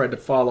would have tried to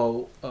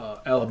follow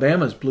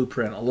Alabama's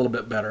blueprint a little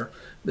bit better,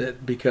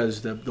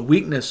 because the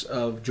weakness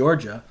of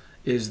Georgia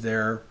is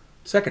their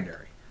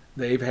secondary.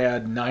 They've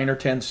had 9 or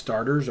 10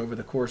 starters over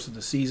the course of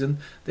the season.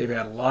 They've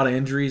had a lot of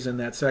injuries in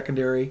that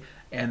secondary,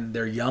 and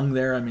they're young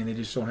there. I mean, they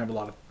just don't have a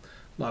lot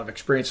of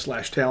experience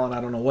 / talent.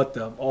 I don't know what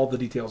all the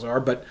details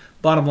are, but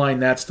bottom line,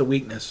 that's the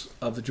weakness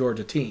of the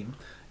Georgia team.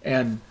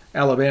 And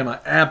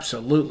Alabama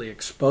absolutely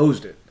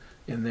exposed it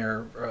in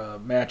their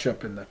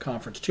matchup in the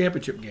conference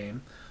championship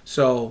game.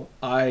 So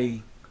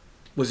I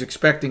was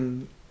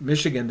expecting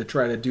Michigan to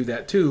try to do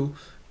that too,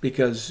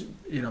 because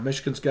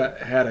Michigan's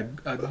had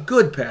a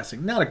good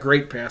passing, not a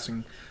great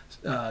passing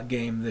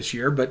game this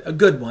year, but a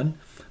good one.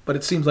 But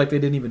it seems like they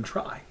didn't even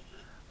try.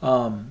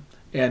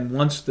 And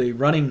once the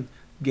running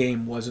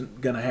game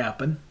wasn't going to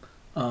happen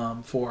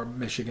for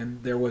Michigan,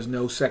 there was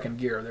no second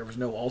gear. There was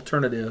no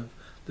alternative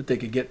that they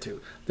could get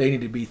to. They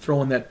need to be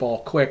throwing that ball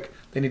quick.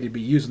 They need to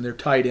be using their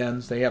tight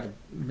ends.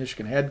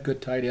 Michigan had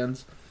good tight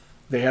ends.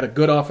 They had a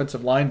good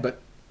offensive line, but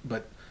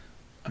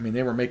I mean,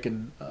 they were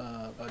making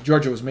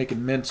Georgia was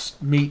making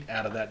mince meat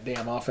out of that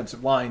damn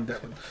offensive line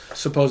that was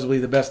supposedly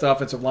the best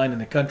offensive line in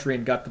the country,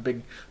 and got the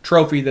big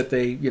trophy that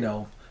they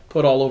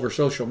put all over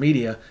social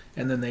media,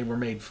 and then they were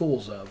made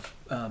fools of.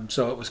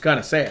 So it was kind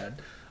of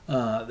sad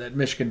that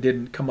Michigan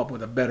didn't come up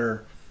with a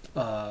better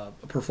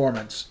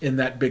performance in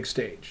that big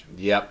stage.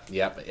 Yep,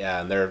 yeah,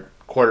 and their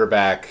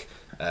quarterback,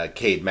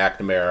 Cade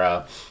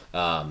McNamara,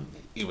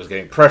 he was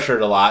getting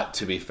pressured a lot,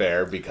 to be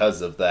fair,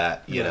 because of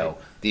that,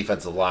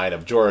 defensive line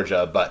of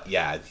Georgia. But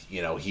yeah,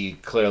 he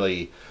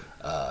clearly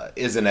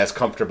isn't as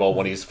comfortable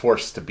when he's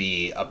forced to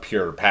be a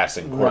pure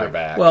passing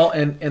quarterback. Right. Well,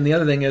 and the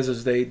other thing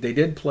is they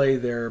did play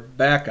their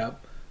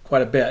backup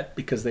quite a bit,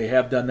 because they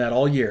have done that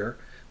all year.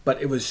 But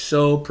it was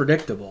so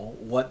predictable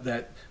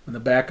when the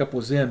backup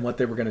was in, what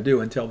they were going to do,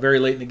 until very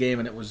late in the game,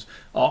 and it was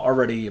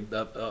already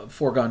a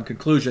foregone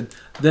conclusion.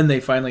 Then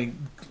they finally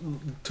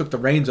took the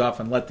reins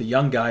off and let the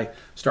young guy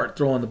start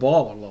throwing the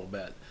ball a little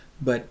bit.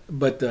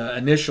 But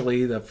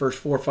initially, the first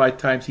 4 or 5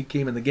 times he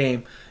came in the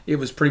game, it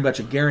was pretty much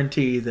a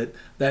guarantee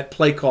that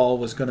play call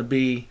was going to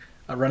be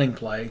a running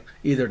play.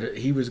 Either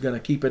he was going to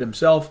keep it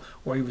himself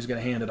or he was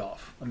going to hand it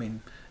off. I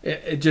mean,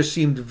 it just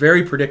seemed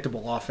very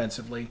predictable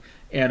offensively,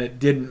 and it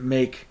didn't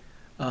make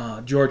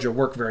Georgia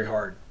work very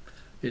hard.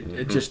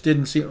 It just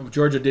didn't seem.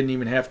 Georgia didn't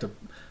even have to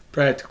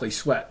practically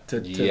sweat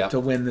to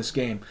win this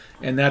game,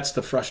 and that's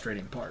the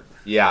frustrating part.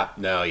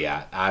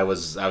 I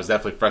was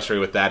definitely frustrated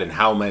with that, and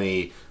how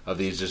many of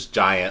these just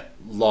giant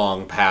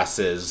long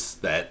passes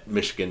that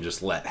Michigan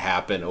just let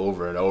happen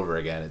over and over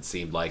again. It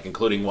seemed like,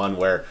 including one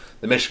where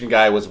the Michigan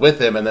guy was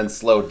with him and then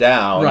slowed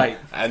down, right,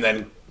 and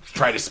then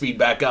tried to speed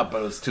back up,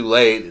 but it was too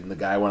late, and the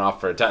guy went off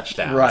for a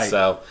touchdown. Right.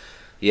 So,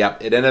 yeah,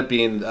 it ended up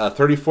being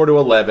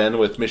 34-11,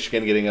 with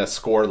Michigan getting a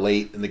score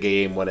late in the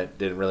game when it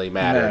didn't really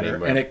matter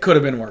anymore. And it could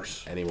have been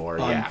worse anymore.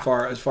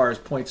 As far as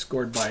points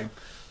scored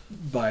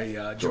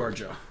by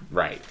Georgia.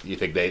 Right. You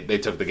think they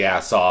took the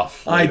gas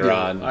off later later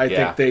on?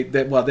 I think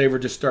they were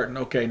just starting.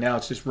 Okay, now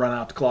it's just run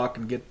out the clock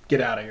and get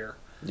out of here.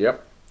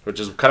 Yep. Which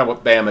is kind of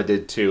what Bama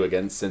did too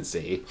against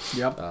Cincy.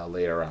 Yep.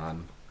 Later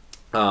on.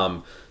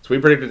 So we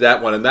predicted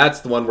that one, and that's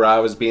the one where I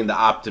was being the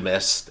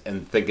optimist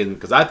and thinking,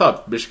 because I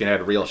thought Michigan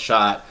had a real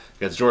shot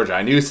against Georgia.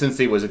 I knew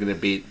Cincy was going to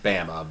beat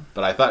Bama,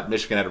 but I thought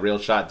Michigan had a real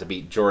shot to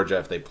beat Georgia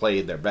if they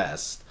played their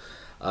best.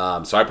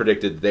 So I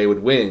predicted they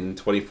would win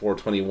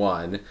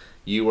 24-21.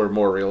 You were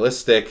more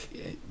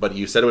realistic, but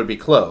you said it would be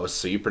close,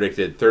 so you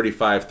predicted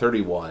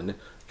 35-31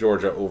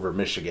 Georgia over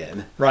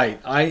Michigan. Right.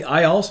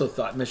 I also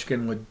thought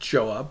Michigan would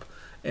show up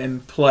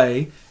and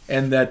play,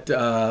 and that,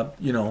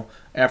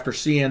 after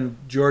seeing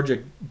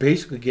Georgia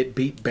basically get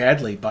beat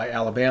badly by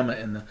Alabama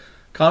in the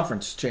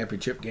conference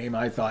championship game,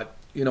 I thought,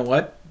 you know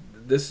what,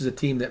 this is a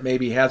team that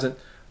maybe hasn't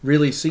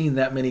really seen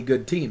that many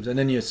good teams. And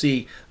then you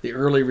see the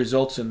early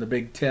results in the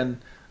Big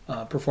Ten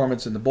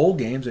performance in the bowl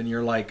games, and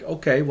you're like,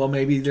 okay, well,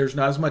 maybe there's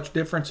not as much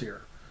difference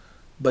here.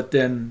 But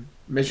then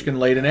Michigan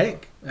laid an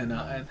egg.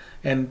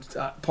 And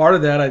part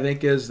of that, I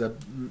think, is the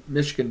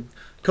Michigan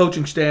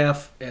coaching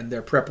staff and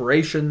their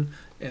preparation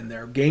and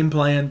their game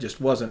plan just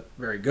wasn't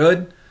very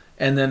good.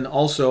 And then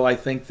also I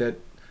think that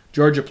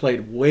Georgia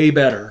played way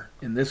better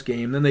in this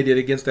game than they did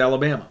against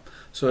Alabama.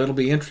 So it'll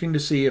be interesting to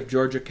see if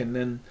Georgia can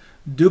then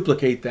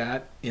duplicate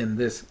that in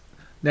this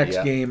next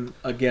game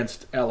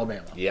against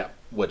Alabama. Yeah,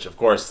 which, of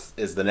course,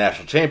 is the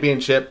national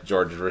championship,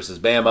 Georgia versus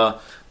Bama.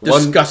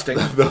 Disgusting.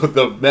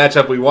 The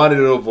matchup we wanted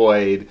to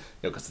avoid,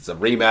 because it's a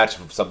rematch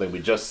of something we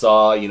just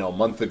saw, a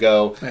month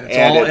ago. And it's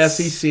all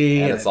SEC.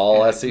 And it's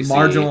all SEC. It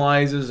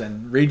marginalizes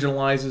and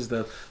regionalizes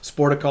the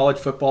sport of college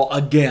football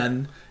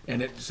again.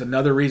 And it's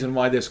another reason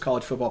why this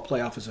college football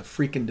playoff is a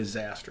freaking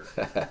disaster.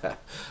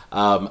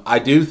 I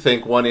do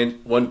think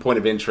one point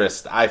of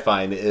interest I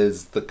find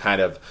is the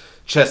kind of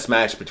chess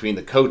match between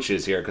the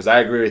coaches here, because I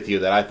agree with you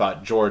that I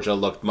thought Georgia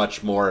looked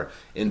much more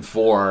in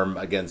form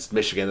against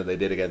Michigan than they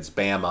did against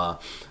Bama,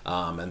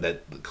 and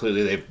that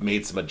clearly they've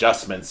made some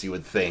adjustments, you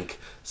would think,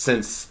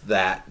 since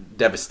that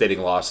devastating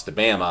loss to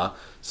Bama.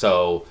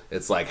 So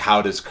it's like,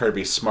 how does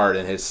Kirby Smart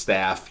and his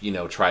staff,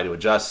 try to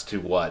adjust to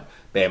what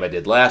Bama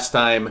did last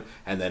time,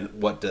 and then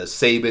what does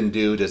Saban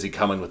do? Does he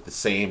come in with the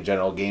same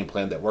general game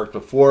plan that worked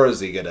before? Is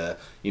he gonna,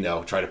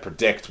 try to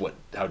predict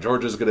how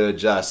Georgia's gonna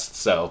adjust?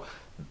 So,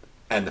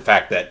 and the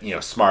fact that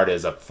Smart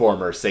is a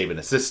former Saban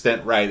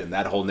assistant, right, and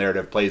that whole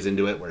narrative plays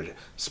into it, where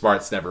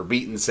Smart's never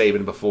beaten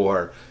Saban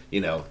before.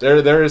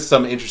 There is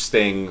some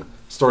interesting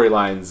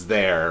storylines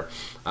there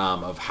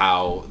of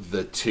how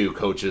the two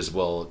coaches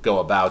will go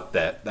about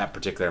that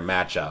particular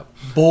matchup.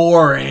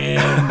 Boring.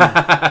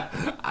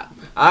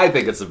 I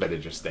think it's a bit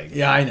interesting.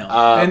 Yeah, I know,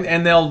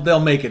 and they'll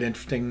make it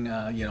interesting.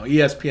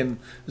 ESPN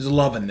is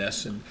loving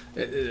this, and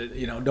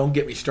don't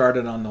get me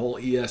started on the whole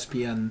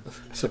ESPN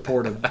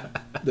support of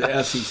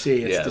the SEC.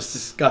 It's just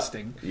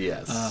disgusting.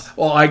 Yes.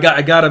 Well, I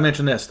got to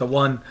mention this. The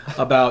one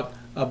about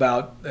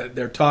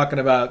they're talking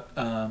about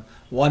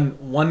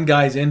one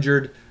guy's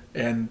injured,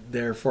 and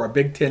they're for a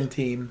Big Ten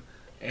team,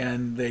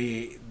 and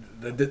the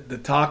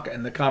talk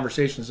and the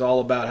conversation is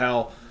all about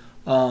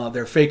how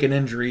they're faking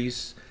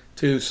injuries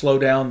to slow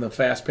down the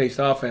fast-paced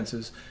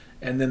offenses,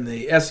 and then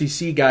the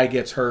SEC guy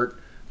gets hurt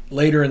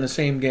later in the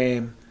same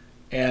game,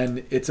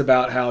 and it's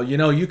about how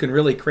you can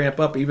really cramp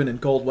up even in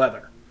cold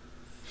weather.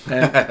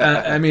 And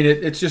I mean,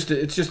 it's just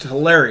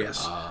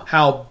hilarious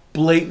how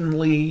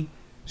blatantly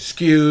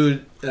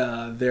skewed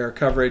their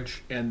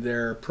coverage and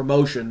their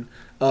promotion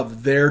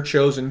of their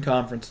chosen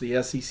conference,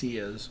 the SEC,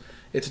 is.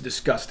 It's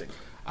disgusting.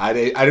 I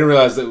didn't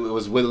realize that it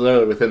was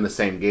literally within the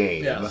same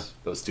game. Yes.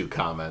 Those two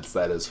comments.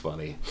 That is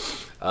funny.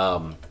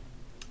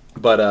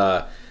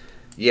 But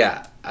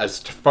as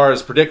far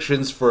as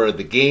predictions for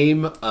the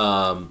game,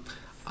 I'm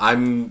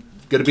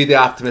going to be the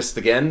optimist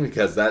again,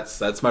 because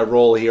that's my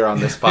role here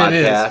on this podcast.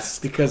 It is,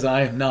 because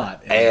I am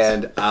not.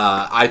 And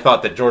I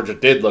thought that Georgia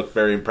did look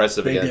very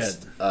impressive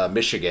against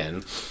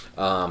Michigan.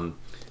 And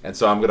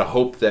so I'm going to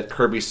hope that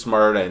Kirby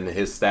Smart and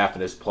his staff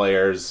and his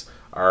players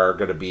are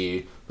going to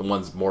be the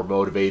ones more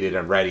motivated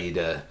and ready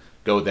to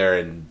go there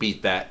and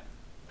beat that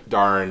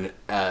darn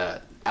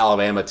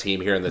Alabama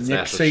team here in this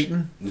Nick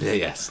Saban?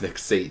 Yes, Nick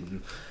Saban.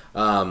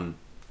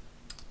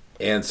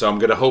 And so I'm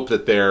going to hope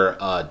that their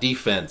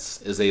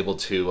defense is able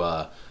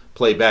to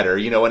play better.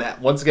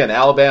 And once again,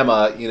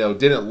 Alabama,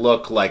 didn't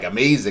look like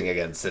amazing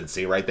against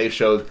Cincy, right? They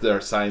showed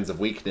their signs of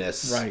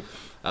weakness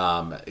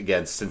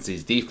against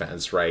Cincy's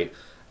defense, right?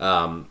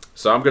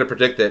 So I'm going to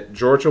predict that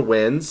Georgia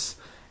wins,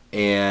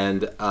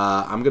 and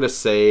I'm going to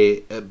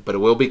say, but it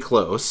will be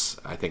close.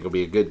 I think it'll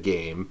be a good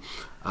game.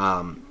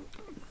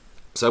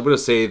 So I'm going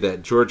to say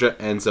that Georgia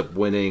ends up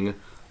winning,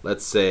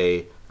 let's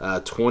say,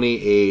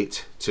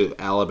 28 to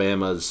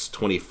Alabama's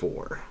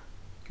 24.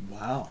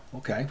 Wow.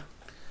 Okay.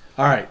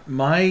 All right.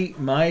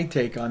 My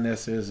take on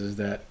this is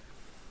that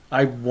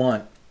I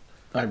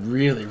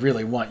really,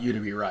 really want you to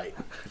be right.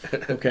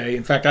 Okay.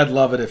 In fact, I'd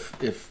love it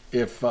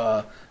if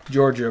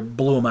Georgia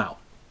blew them out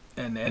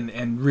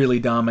and really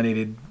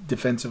dominated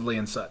defensively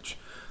and such.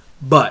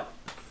 But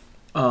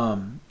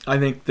I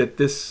think that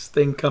this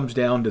thing comes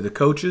down to the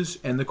coaches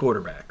and the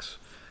quarterbacks.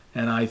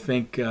 And I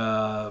think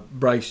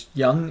Bryce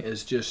Young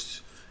is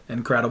just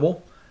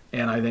incredible.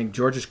 And I think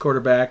Georgia's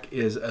quarterback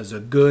is a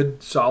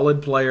good,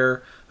 solid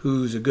player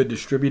who's a good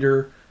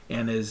distributor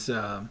and is,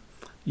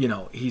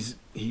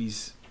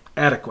 he's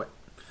adequate.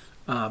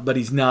 But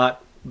he's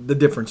not the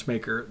difference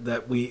maker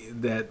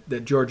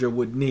that Georgia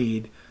would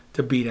need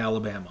to beat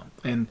Alabama.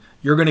 And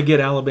you're going to get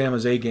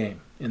Alabama's A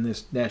game in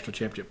this national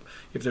championship.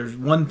 If there's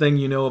one thing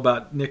you know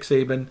about Nick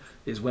Saban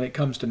is when it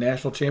comes to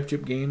national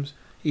championship games,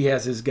 he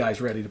has his guys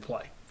ready to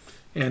play.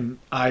 And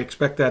I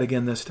expect that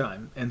again this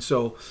time. And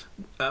so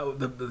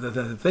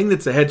the thing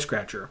that's a head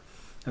scratcher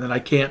and that I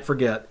can't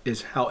forget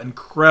is how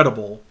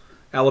incredible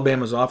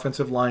Alabama's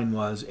offensive line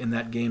was in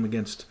that game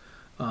against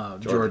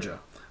Georgia.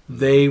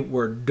 They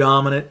were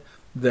dominant.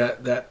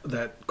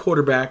 That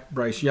quarterback,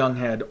 Bryce Young,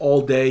 had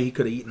all day. He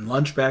could have eaten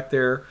lunch back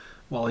there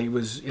while he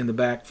was in the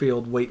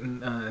backfield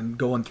waiting and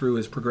going through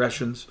his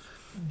progressions.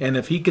 And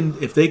if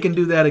they can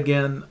do that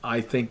again,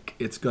 I think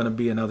it's going to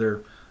be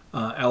another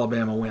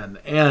Alabama win.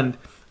 And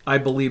I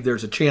believe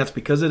there's a chance,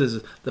 because it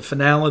is the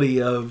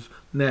finality of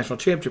the national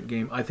championship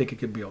game, I think it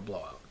could be a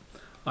blowout.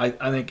 I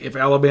think if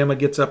Alabama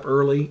gets up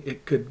early,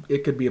 it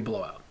could be a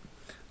blowout.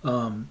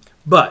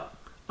 But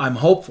I'm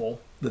hopeful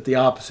that the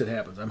opposite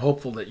happens. I'm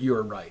hopeful that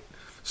you're right.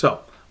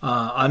 So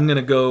I'm going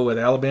to go with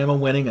Alabama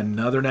winning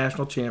another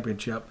national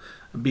championship,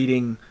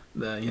 beating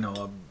Nick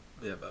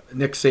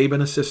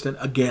Saban assistant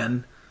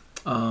again,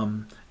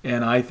 and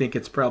I think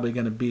it's probably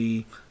going to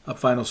be a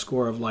final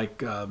score of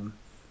 38-21.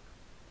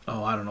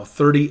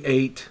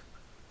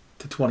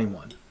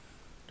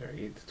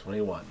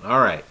 38-21. All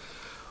right.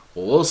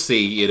 Well, we'll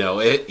see.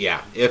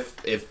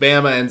 If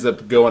Bama ends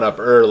up going up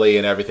early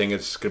and everything,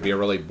 it's going to be a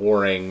really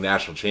boring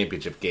national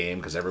championship game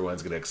because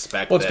everyone's going to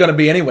expect. Well, it's going to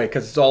be anyway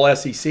because it's all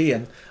SEC,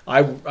 and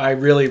I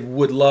really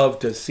would love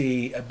to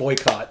see a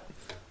boycott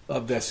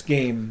of this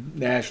game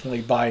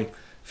nationally by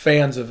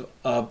fans of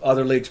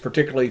other leagues,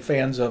 particularly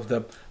fans of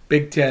the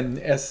Big Ten,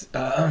 ACC.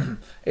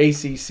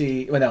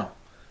 Well, no,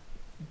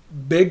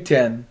 Big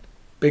Ten,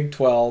 Big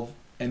 12,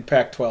 and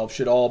Pac-12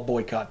 should all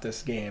boycott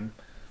this game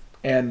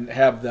and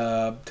have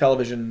the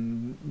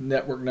television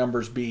network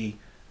numbers be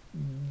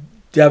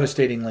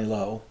devastatingly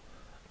low,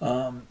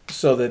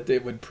 so that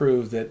it would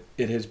prove that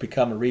it has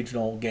become a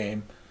regional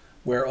game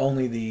where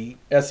only the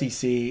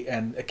SEC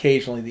and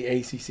occasionally the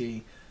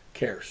ACC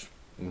cares.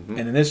 Mm-hmm.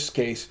 And in this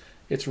case,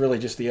 it's really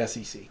just the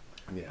SEC.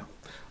 Yeah.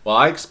 Well,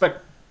 I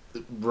expect,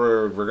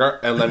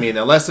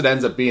 unless it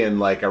ends up being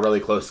like a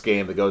really close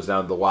game that goes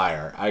down to the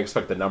wire, I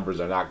expect the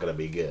numbers are not going to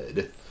be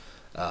good.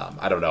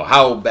 I don't know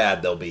how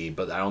bad they'll be,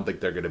 but I don't think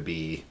they're going to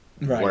be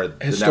where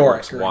the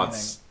network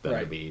wants them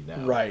to be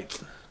now. Right.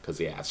 Because,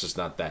 it's just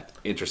not that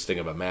interesting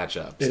of a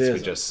matchup since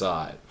we just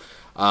saw it.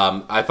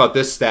 I thought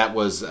this stat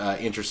was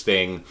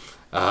interesting.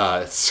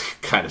 It's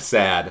kind of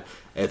sad.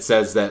 It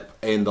says that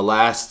in the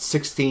last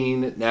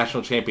 16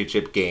 national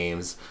championship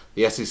games,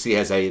 the SEC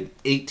has had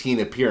 18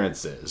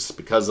 appearances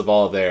because of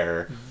all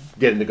their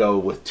getting to go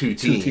with two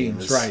teams. 2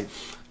 teams, right.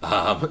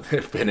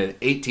 They've been in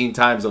 18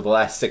 times of the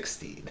last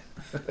 16.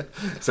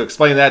 So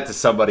explain that to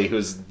somebody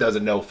who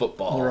doesn't know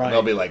football. Right.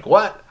 They'll be like,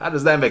 what? How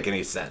does that make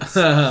any sense?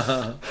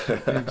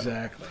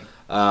 Exactly.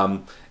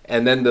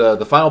 And then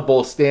the final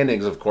bowl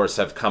standings, of course,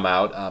 have come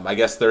out. I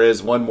guess there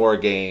is one more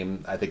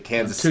game. I think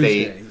Kansas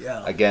State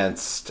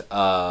against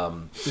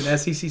an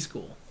SEC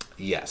school.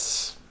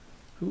 Yes.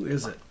 Who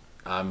is it?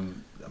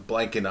 I'm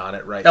blanking on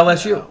it right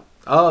LSU. now.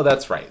 Oh,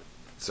 that's right.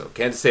 So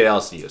Kansas State,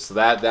 LSU. So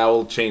that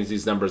will change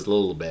these numbers a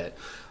little bit.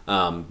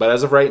 But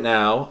as of right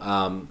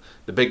now,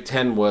 the Big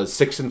Ten was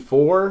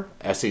 6-4,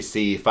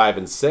 SEC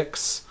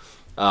 5-6.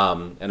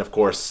 And of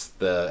course,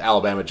 the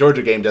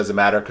Alabama-Georgia game doesn't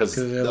matter because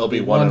they'll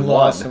be 1-1.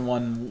 Loss and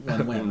one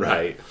win.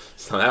 Right.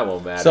 So that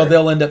won't matter. So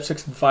they'll end up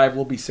 6-5.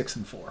 We'll be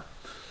 6-4.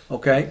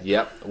 Okay.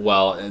 Yep.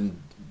 Well,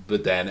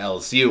 but then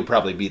LSU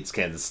probably beats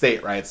Kansas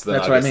State, right? So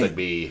that's what I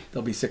mean.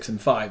 They'll be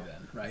 6-5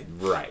 then, right?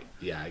 Right.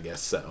 Yeah, I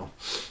guess so.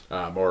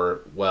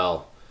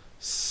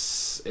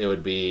 It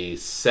would be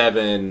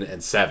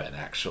 7-7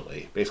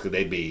 actually.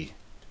 Basically,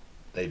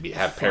 they'd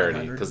have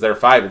parity because they're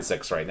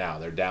 5-6 right now.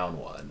 They're down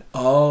 1.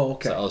 Oh,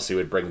 okay. So LSU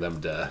would bring them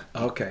to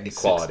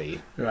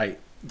equality. Right,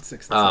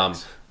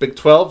 6-6. Big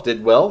 12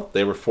 did well.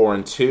 They were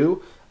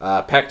 4-2.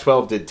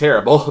 Pac-12 did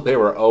terrible. They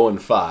were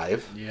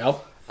 0-5.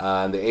 Yep.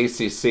 And the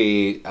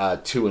ACC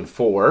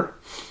 2-4.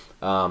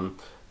 Kind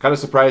of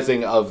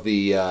surprising. Of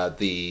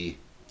the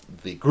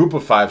group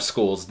of 5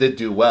 schools did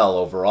do well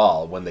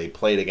overall when they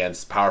played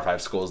against Power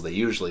 5 schools. They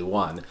usually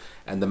won,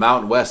 and the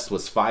Mountain West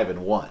was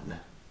 5-1.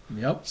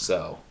 Yep.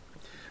 So.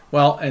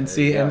 Well, and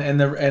see,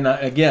 and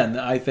again,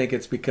 I think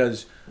it's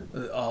because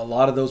a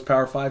lot of those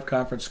Power 5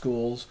 conference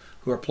schools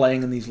who are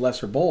playing in these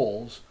lesser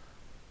bowls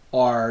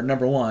are,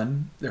 number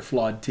one, they're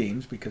flawed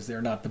teams because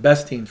they're not the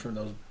best teams from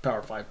those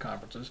Power 5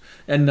 conferences,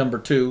 and number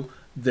two,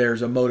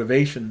 there's a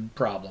motivation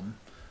problem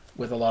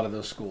with a lot of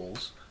those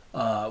schools,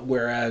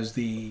 whereas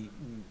the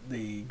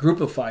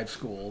group of 5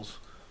 schools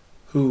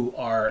who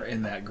are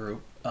in that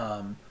group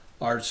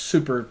are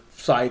super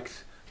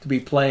psyched to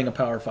be playing a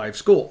Power 5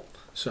 school.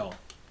 So.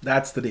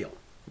 That's the deal.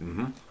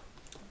 Mm-hmm.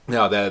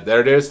 Now,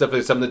 there's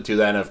definitely something to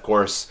that. And, of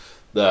course,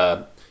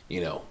 the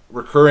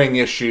recurring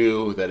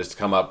issue that has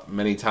come up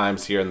many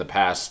times here in the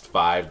past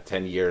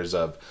 5-10 years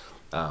of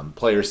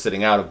players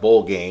sitting out of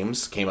bowl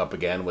games came up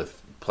again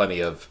with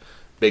plenty of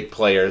big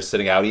players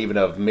sitting out, even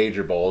of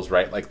major bowls,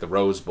 right, like the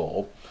Rose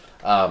Bowl.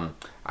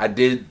 I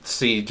did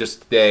see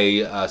just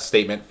today a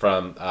statement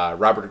from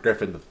Robert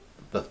Griffin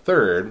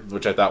III,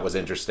 which I thought was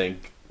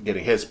interesting,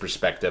 getting his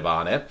perspective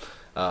on it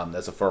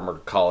as a former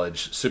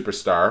college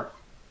superstar.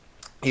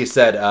 He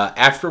said,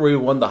 after we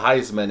won the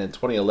Heisman in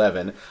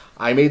 2011,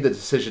 I made the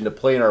decision to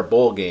play in our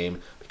bowl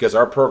game because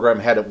our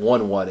program hadn't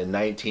won one in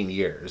 19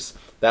 years.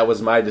 That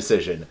was my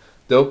decision.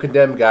 Don't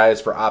condemn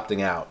guys for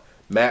opting out.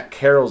 Matt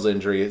Carroll's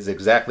injury is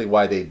exactly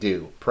why they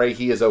do. Pray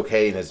he is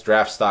okay and his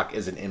draft stock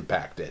isn't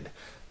impacted.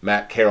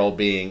 Matt Carroll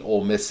being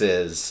Ole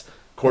Miss's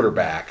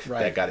quarterback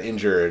that got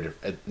injured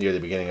near the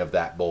beginning of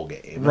that bowl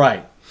game.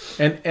 Right.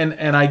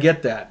 And I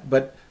get that.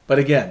 But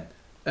again,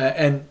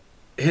 and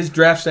his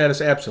draft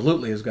status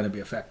absolutely is going to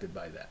be affected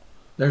by that.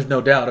 There's no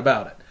doubt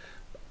about it.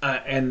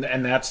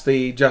 And that's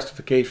the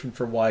justification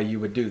for why you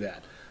would do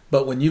that.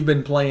 But when you've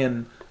been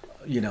playing,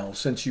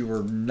 since you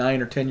were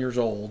 9 or 10 years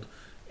old,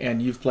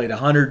 and you've played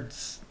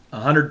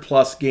 100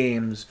 plus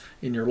games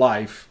in your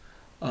life,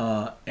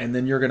 and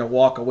then you're going to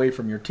walk away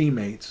from your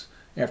teammates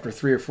after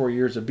 3 or 4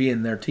 years of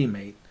being their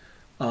teammate,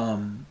 I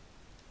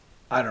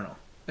don't know.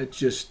 It's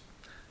just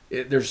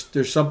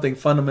there's something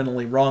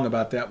fundamentally wrong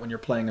about that when you're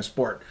playing a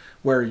sport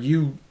where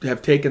you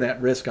have taken that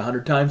risk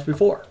 100 times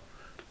before.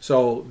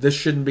 So this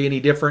shouldn't be any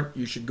different.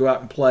 You should go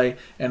out and play.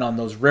 And on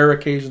those rare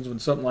occasions when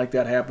something like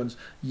that happens,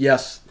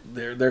 yes,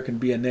 there can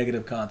be a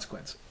negative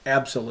consequence.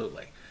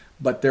 Absolutely.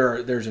 But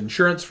there's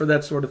insurance for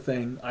that sort of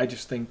thing. I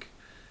just think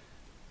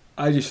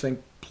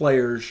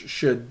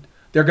players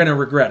they're going to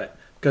regret it.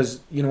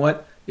 Because you know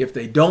what? If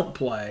they don't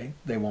play,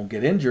 they won't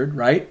get injured,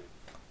 right?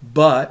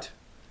 But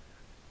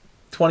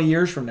 20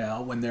 years from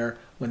now, when their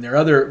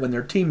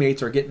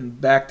teammates are getting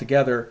back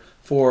together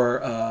for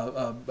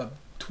a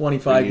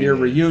 25-year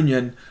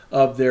reunion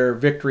of their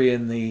victory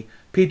in the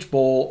Peach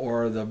Bowl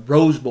or the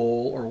Rose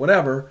Bowl or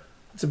whatever,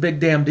 it's a big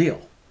damn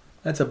deal.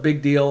 That's a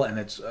big deal, and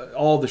it's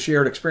all the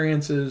shared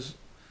experiences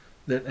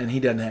and he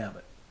doesn't have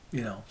it.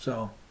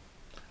 So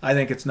I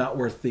think it's not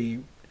worth the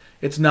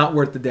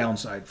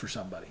downside for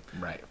somebody.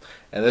 Right.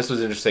 And this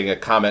was interesting, a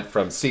comment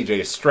from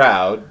C.J.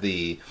 Stroud,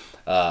 the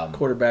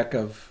quarterback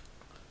of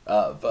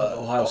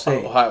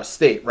Ohio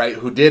State, right,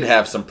 who did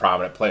have some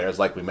prominent players,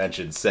 like we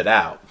mentioned, sit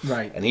out.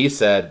 Right. And he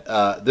said,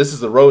 this is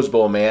the Rose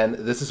Bowl, man.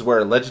 This is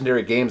where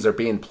legendary games are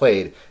being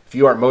played. If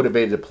you aren't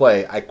motivated to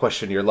play, I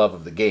question your love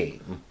of the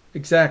game.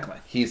 Exactly.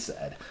 He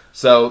said.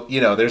 So,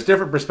 there's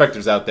different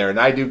perspectives out there, and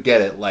I do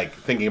get it, like,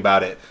 thinking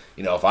about it,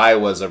 if I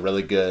was a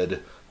really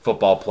good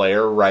football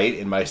player, right,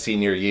 in my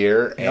senior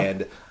year,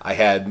 and I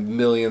had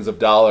millions of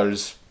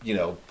dollars,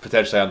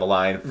 potentially on the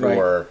line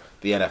for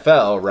the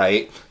NFL,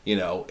 right?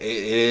 It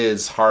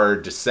is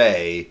hard to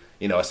say,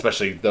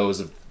 especially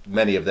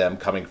many of them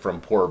coming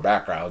from poor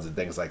backgrounds and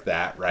things like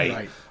that,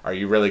 right? Are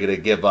you really going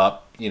to give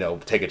up,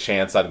 take a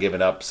chance on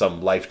giving up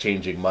some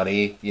life-changing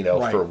money,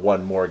 for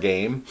one more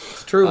game?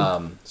 It's true.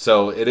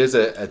 So it is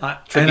a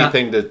tricky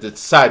thing to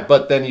decide.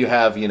 But then you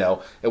have,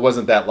 it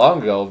wasn't that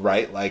long ago,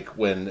 right? Like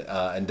when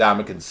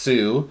Ndamukong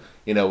Suh,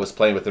 was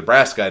playing with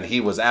Nebraska, and he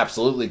was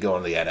absolutely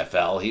going to the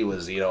NFL. He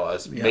was,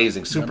 an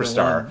amazing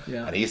superstar.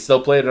 And he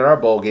still played in our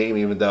bowl game,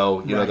 even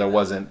though, there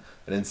wasn't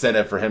an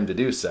incentive for him to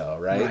do so,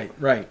 right?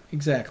 Right,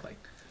 exactly.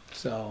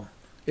 So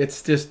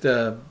it's just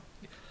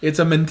it's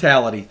a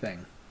mentality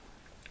thing.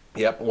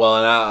 Yep. Well,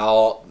 and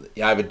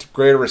I have a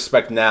greater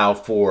respect now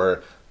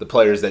for the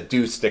players that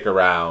do stick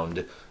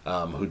around,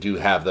 who do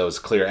have those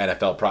clear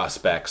NFL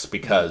prospects,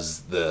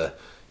 because the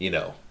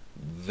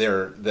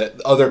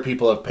other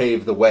people have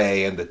paved the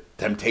way, and the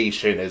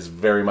temptation is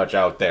very much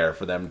out there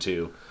for them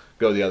to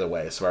go the other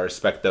way. So I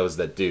respect those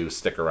that do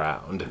stick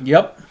around.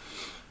 Yep.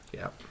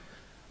 Yep.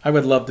 I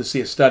would love to see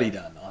a study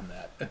done on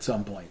that at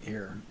some point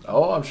here.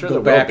 Oh, I'm sure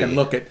go back and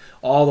look at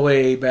all the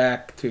way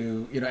back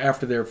to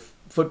after their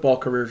football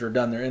careers are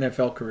done, their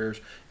NFL careers,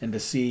 and to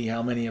see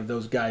how many of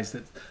those guys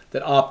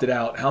that opted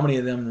out, how many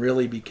of them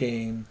really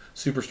became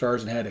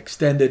superstars and had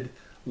extended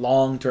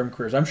long-term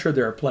careers. I'm sure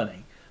there are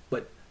plenty,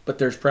 but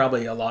there's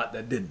probably a lot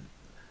that didn't.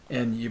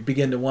 And you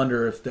begin to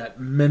wonder if that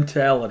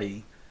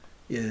mentality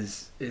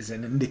is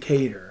an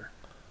indicator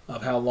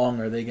of how long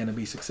are they going to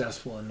be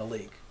successful in the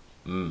league.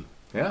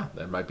 Yeah,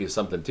 there might be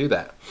something to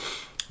that.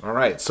 All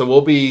right, so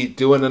we'll be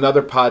doing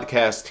another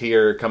podcast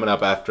here coming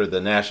up after the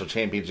national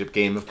championship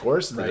game, of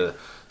course, to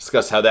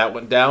discuss how that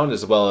went down,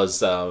 as well as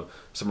some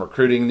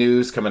recruiting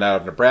news coming out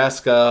of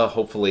Nebraska.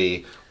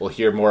 Hopefully, we'll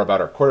hear more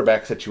about our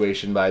quarterback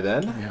situation by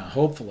then. Yeah,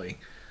 hopefully.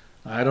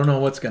 I don't know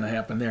what's going to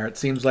happen there. It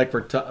seems like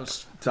we're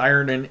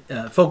tired and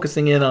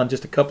focusing in on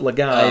just a couple of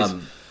guys,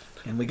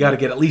 and we got to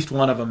get at least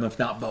one of them, if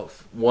not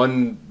both.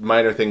 One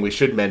minor thing we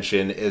should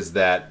mention is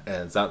that,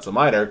 and it's not so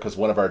minor, because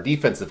one of our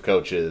defensive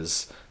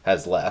coaches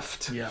has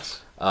left.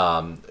 Yes.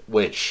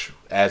 Which,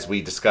 as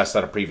we discussed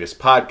on a previous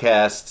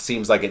podcast,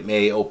 seems like it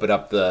may open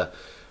up the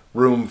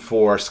room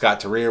for Scott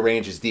to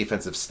rearrange his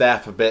defensive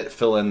staff a bit,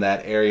 fill in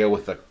that area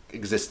with the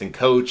existing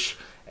coach,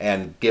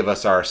 and give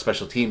us our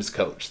special teams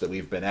coach that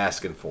we've been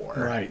asking for.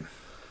 Right.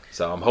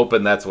 So I'm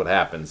hoping that's what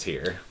happens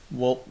here.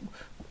 Well,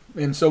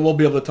 And so we'll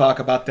be able to talk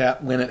about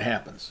that when it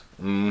happens.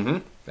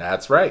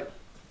 That's right.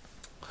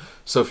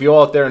 So if you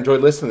all out there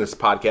enjoyed listening to this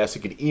podcast,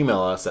 you can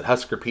email us at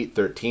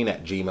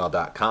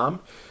huskerpete13@gmail.com.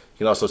 You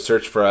can also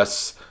search for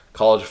us,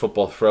 College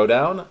Football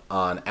Throwdown,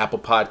 on Apple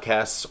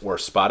Podcasts or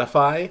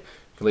Spotify. You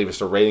can leave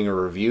us a rating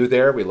or review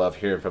there. We love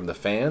hearing from the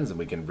fans, and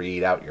we can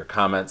read out your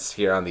comments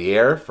here on the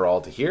air for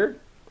all to hear.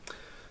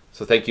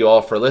 So thank you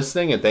all for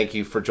listening, and thank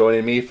you for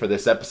joining me for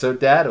this episode,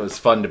 Dad. It was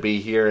fun to be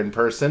here in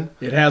person.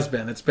 It has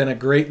been. It's been a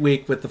great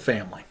week with the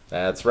family.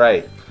 That's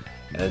right.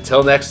 And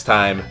until next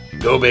time,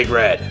 go Big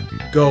Red.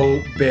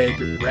 Go Big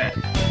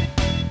Red.